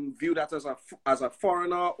I am viewed as a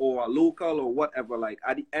foreigner or a local or whatever. Like,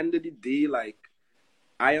 at the end of the day, like,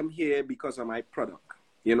 I am here because of my product.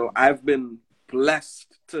 You know, I've been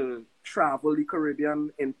blessed to travel the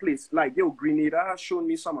Caribbean in place. Like, Grenada has shown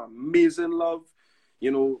me some amazing love.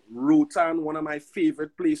 You know, Rotan, one of my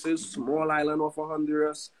favorite places, small island off of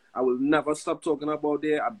Honduras. I will never stop talking about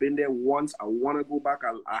there. I've been there once. I want to go back.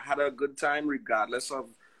 I had a good time regardless of,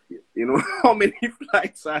 you know, how many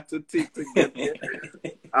flights I had to take to get there.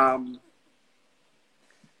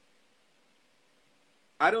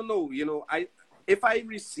 I don't know, you know, if I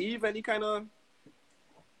receive any kind of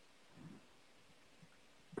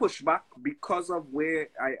pushback because of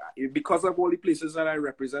because of all the places that I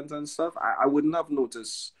represent and stuff, I wouldn't have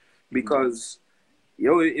noticed, because you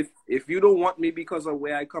know, if you don't want me because of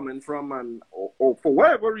where I coming from and or for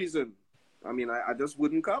whatever reason, I mean, I just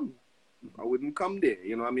wouldn't come. I wouldn't come there,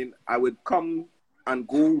 you know. I mean, I would come and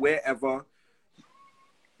go wherever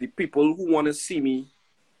the people who want to see me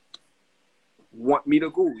want me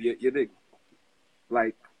to go. You dig?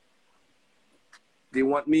 Like, they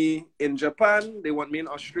want me in Japan, they want me in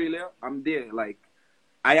Australia, I'm there. Like,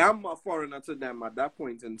 I am a foreigner to them at that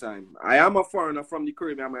point in time. I am a foreigner from the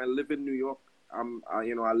Caribbean. I mean, I live in New York.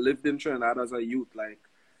 You know, I lived in Trinidad as a youth. Like,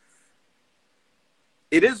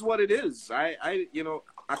 it is what it is. You know,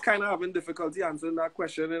 I kind of having difficulty answering that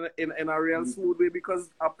question in a real smooth way, because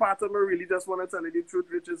a part of me really just want to tell you the truth,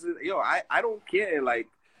 which is, I don't care. Like,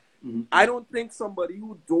 I don't think somebody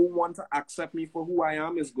who don't want to accept me for who I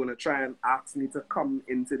am is going to try and ask me to come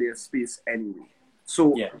into their space anyway.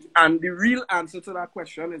 So, and the real answer to that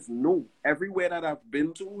question is no. Everywhere that I've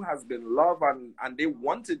been to has been love, and they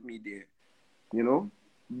wanted me there. You know,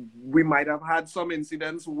 we might have had some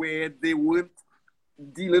incidents where they weren't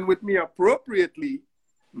dealing with me appropriately,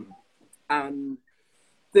 and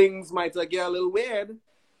things might get a little weird,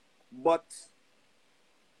 but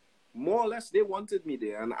more or less they wanted me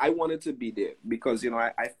there, and I wanted to be there because, you know,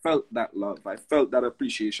 I felt that love. I felt that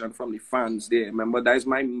appreciation from the fans there. Remember, that is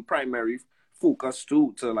my primary focus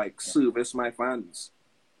too, to like service my fans.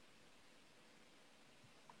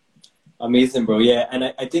 Amazing, bro. Yeah,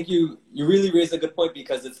 and I think you really raised a good point,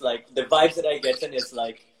 because it's like the vibes that I get, and it's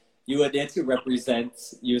like you are there to represent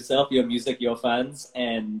yourself, your music, your fans,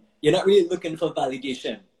 and you're not really looking for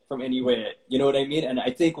validation from anywhere. You know what I mean? And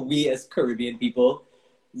I think we as Caribbean people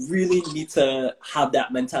really need to have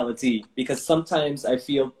that mentality, because sometimes I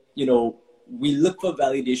feel, you know, we look for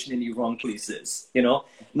validation in the wrong places, you know?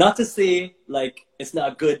 Not to say, like, it's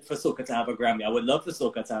not good for soca to have a Grammy. I would love for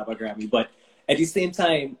soca to have a Grammy, but at the same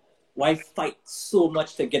time, why fight so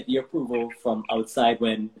much to get the approval from outside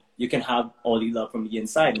when you can have all the love from the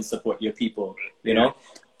inside and support your people, you know?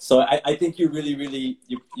 So I think you really,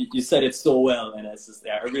 you said it so well, and it's just,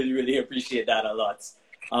 I really appreciate that a lot.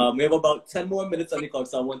 We have about 10 more minutes on the clock,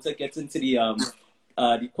 so I want to get into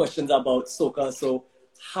the questions about soca. So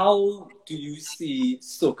how do you see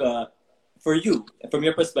soca for you, from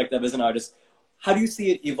your perspective as an artist? How do you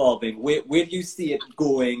see it evolving? Where do you see it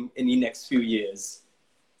going in the next few years?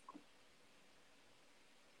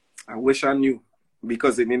 I wish I knew,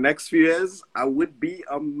 because in the next few years, I would be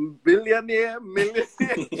a millionaire.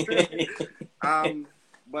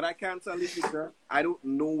 But I can't tell you, sir. I don't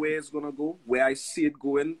know where it's going to go, where I see it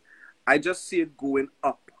going. I just see it going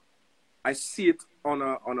up. I see it on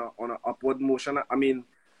a upward motion. I mean,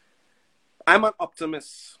 I'm an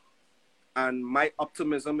optimist, and my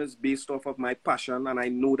optimism is based off of my passion, and I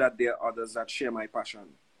know that there are others that share my passion.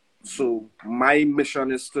 So my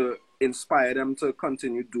mission is to inspire them to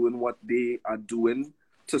continue doing what they are doing,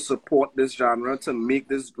 to support this genre, to make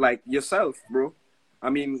this, like yourself, bro. I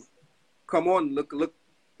mean, come on, look.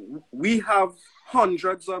 We have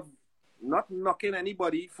hundreds of, not knocking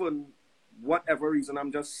anybody for whatever reason.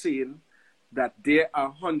 I'm just saying that there are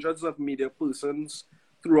hundreds of media persons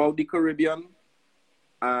throughout the Caribbean,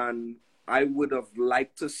 and I would have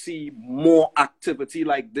liked to see more activity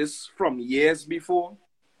like this from years before.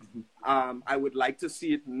 I would like to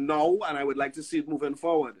see it now, and I would like to see it moving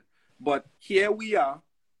forward. But here we are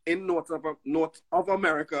in North of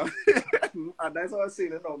America, and that's what I'm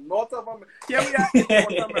saying. North of America. Here we are in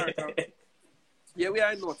North America. Here we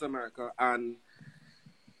are in North America, and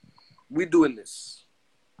we're doing this.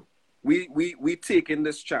 We taking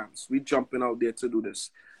this chance. We jumping out there to do this,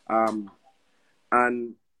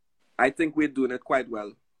 and I think we're doing it quite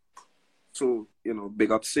well. So,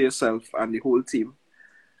 big up to yourself and the whole team.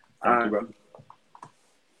 Thank you,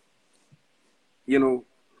 bro.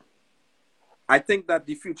 I think that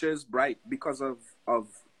the future is bright because of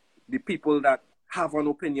the people that have an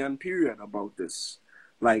opinion, period, about this.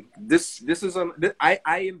 Like, this is I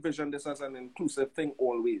envision this as an inclusive thing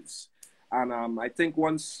always. And I think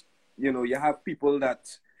once, you have people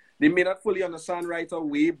that they may not fully understand right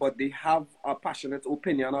away, but they have a passionate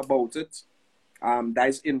opinion about it.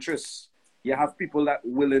 There's interest. You have people that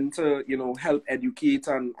willing to, help educate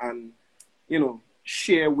and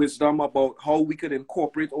share wisdom about how we could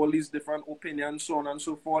incorporate all these different opinions, so on and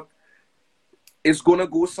so forth. It's going to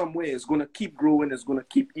go somewhere. It's going to keep growing. It's going to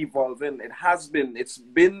keep evolving. It's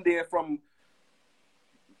been there from,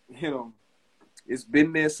 it's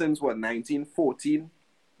been there since, 1914,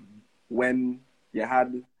 when you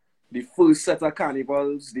had the first set of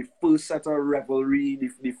carnivals, the first set of revelry,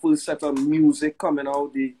 the first set of music coming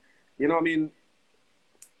out,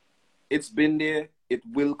 it's been there. It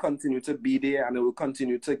will continue to be there, and it will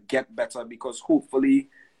continue to get better, because hopefully,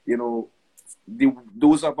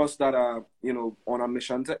 those of us that are, on a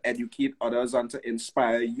mission to educate others and to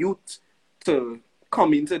inspire youth to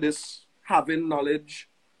come into this, having knowledge,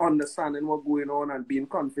 understanding what's going on, and being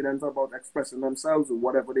confident about expressing themselves or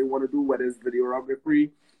whatever they want to do, whether it's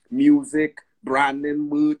videography, music, branding,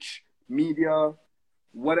 merch, media,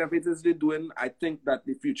 whatever it is they're doing. I think that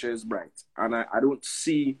the future is bright, and I don't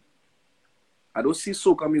see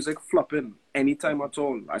soca music flopping anytime at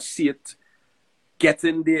all. I see it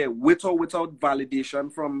getting there with or without validation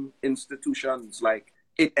from institutions. Like,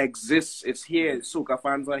 it exists, it's here, soca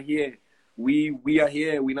fans are here. We are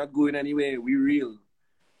here, we're not going anywhere, we're real.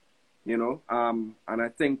 And I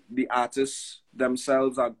think the artists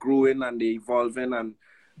themselves are growing and they're evolving, and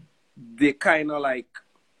they kind of like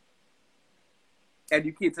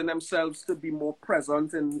educating themselves to be more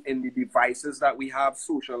present in the devices that we have,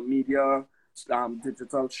 social media,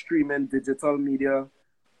 digital streaming, digital media.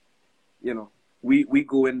 We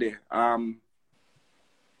go in there.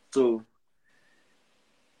 So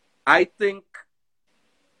I think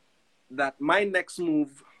that my next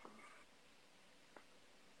move,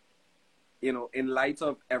 in light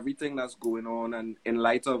of everything that's going on and in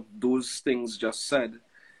light of those things just said,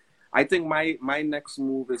 I think my next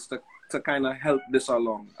move is to kind of help this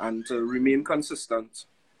along and to remain consistent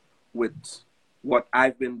with what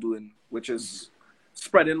I've been doing, which is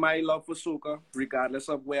spreading my love for soca, regardless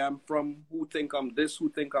of where I'm from, who think I'm this, who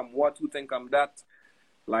think I'm what, who think I'm that.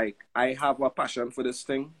 Like, I have a passion for this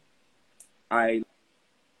thing. I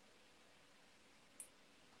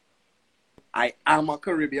am a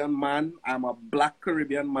Caribbean man. I'm a Black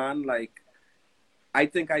Caribbean man. Like, I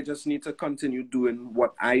think I just need to continue doing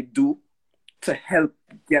what I do to help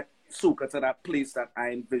get soca to that place that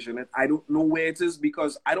I envision it. I don't know where it is,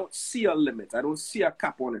 because I don't see a limit. I don't see a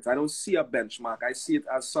cap on it. I don't see a benchmark. I see it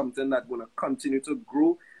as something that's going to continue to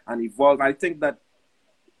grow and evolve. I think that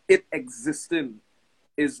it existing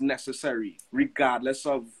is necessary, regardless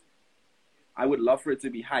of, I would love for it to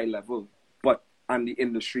be high level, and the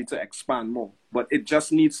industry to expand more. But it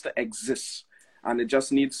just needs to exist, and it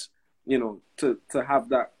just needs, to have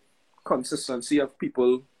that consistency of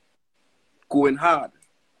people going hard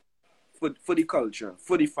for the culture,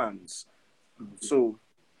 for the fans. So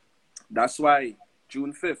that's why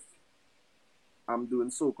June 5th, I'm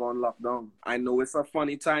doing soca on lockdown. I know it's a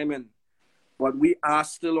funny timing, but we are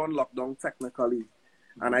still on lockdown technically.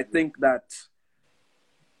 And I think that,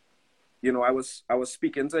 I was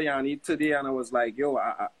speaking to Yanni today, and I was like, yo,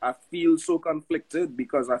 I feel so conflicted,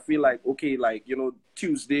 because I feel like, okay, like,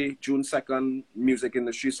 Tuesday, June 2nd, music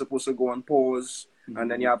industry is supposed to go on pause.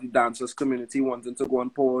 And then you have the dancers community wanting to go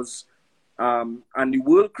on pause. And the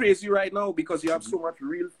world crazy right now, because you have so much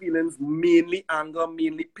real feelings, mainly anger,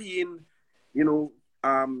 mainly pain,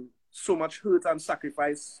 so much hurt and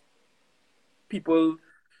sacrifice. People,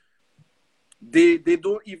 they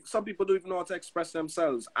don't even, some people don't even know how to express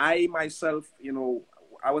themselves. I myself,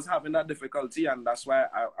 I was having that difficulty, and that's why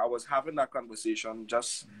I was having that conversation,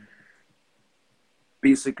 just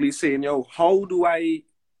basically saying, yo, how do I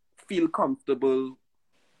feel comfortable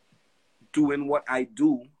doing what I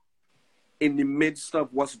do in the midst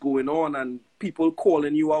of what's going on, and people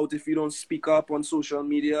calling you out if you don't speak up on social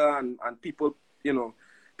media, and people, you know,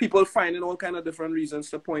 people finding all kind of different reasons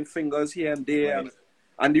to point fingers here and there. Right.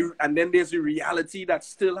 And then there's the reality that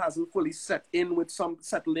still hasn't fully settled in with some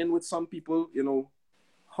people, you know.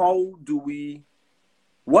 What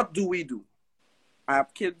do we do? I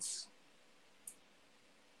have kids.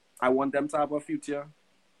 I want them to have a future.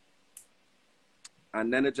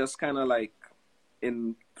 And then it just kind of like,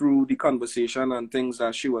 through the conversation and things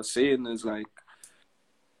that she was saying, is like,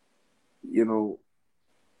 you know,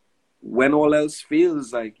 when all else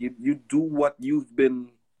fails, like you do what you've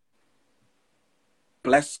been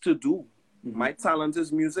blessed to do. Mm-hmm. My talent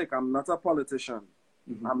is music. I'm not a politician.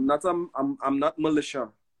 Mm-hmm. I'm not militia.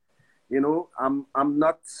 You know, I'm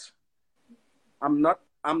not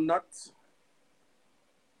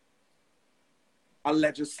a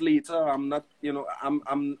legislator. I'm not, you know,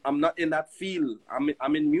 I'm not in that field.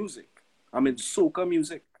 I'm in music. I'm in soca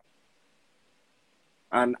music.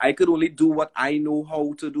 And I could only do what I know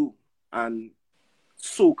how to do. And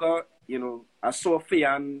soca, you know, I saw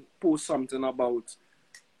Fian post something about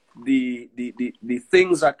the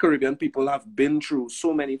things that Caribbean people have been through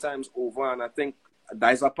so many times over, and I think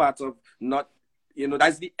that's a part of, not, you know,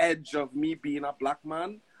 that's the edge of me being a black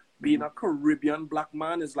man, being a Caribbean black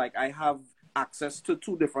man, is like I have access to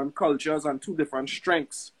two different cultures and two different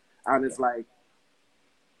strengths, and it's like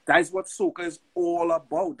that's what soca is all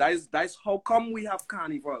about. That's how come we have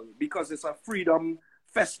Carnival, because it's a freedom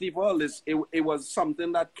festival. It was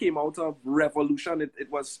something that came out of revolution. It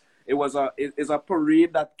is a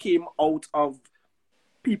parade that came out of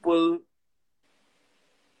people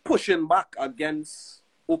pushing back against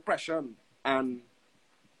oppression. And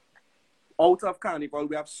out of Carnival,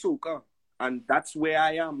 we have soca. And that's where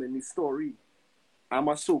I am in the story. I'm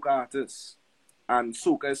a soca artist. And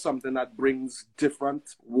soca is something that brings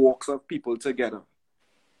different walks of people together.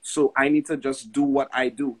 So I need to just do what I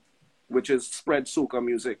do, which is spread soca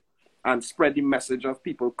music and spread the message of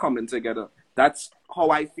people coming together. That's how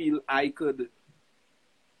I feel I could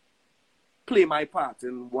play my part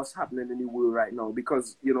in what's happening in the world right now.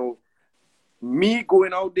 Because, you know, me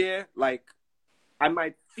going out there, like, I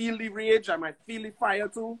might feel the rage, I might feel the fire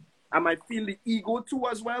too, I might feel the ego too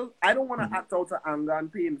as well. I don't want to act out of anger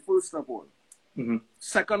and pain, first of all. Mm-hmm.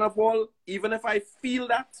 Second of all, even if I feel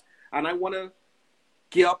that and I want to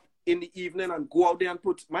get up in the evening and go out there and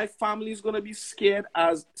put, my family is going to be scared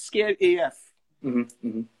AF. Mm-hmm.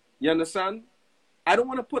 Mm-hmm. You understand? I don't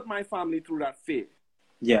want to put my family through that fear.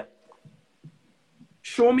 Yeah.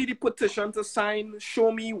 Show me the petition to sign.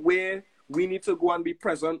 Show me where we need to go and be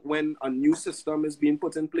present when a new system is being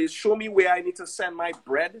put in place. Show me where I need to send my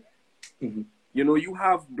bread. Mm-hmm. You know, you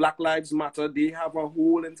have Black Lives Matter. They have a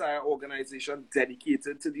whole entire organization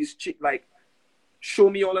dedicated to these like, show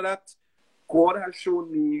me all of that. God has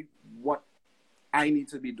shown me what I need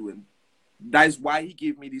to be doing. That is why he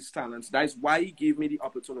gave me these talents. That is why he gave me the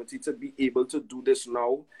opportunity to be able to do this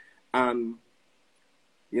now. And,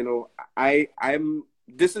 you know,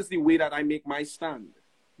 this is the way that I make my stand.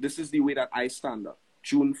 This is the way that I stand up.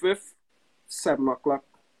 June 5th, 7 o'clock,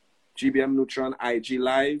 GBM Neutron, IG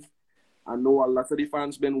Live. I know a lot of the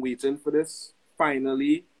fans been waiting for this.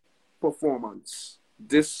 Finally, performance.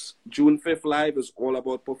 This June 5th live is all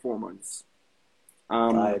about performance.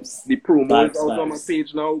 The promo is out on my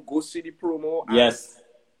page now. Go see the promo. Yes.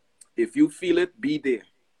 If you feel it, be there.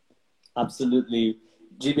 Absolutely.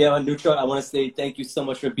 GBM and Neutron, I want to say thank you so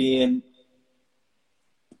much for being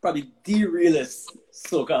probably the realest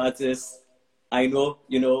soca artist I know.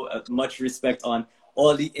 You know, much respect on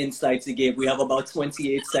all the insights you gave. We have about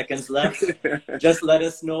 28 seconds left. Just let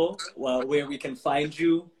us know where we can find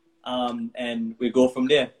you, and we go from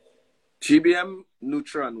there. GBM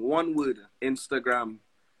Neutron, one word, Instagram,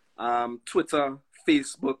 Twitter,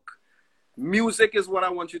 Facebook. Music is what I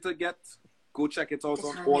want you to get. Go check it out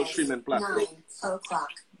on all streaming platforms. 9 o'clock.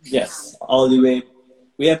 Yes, all the way.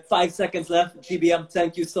 We have 5 seconds left. GBM,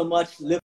 thank you so much.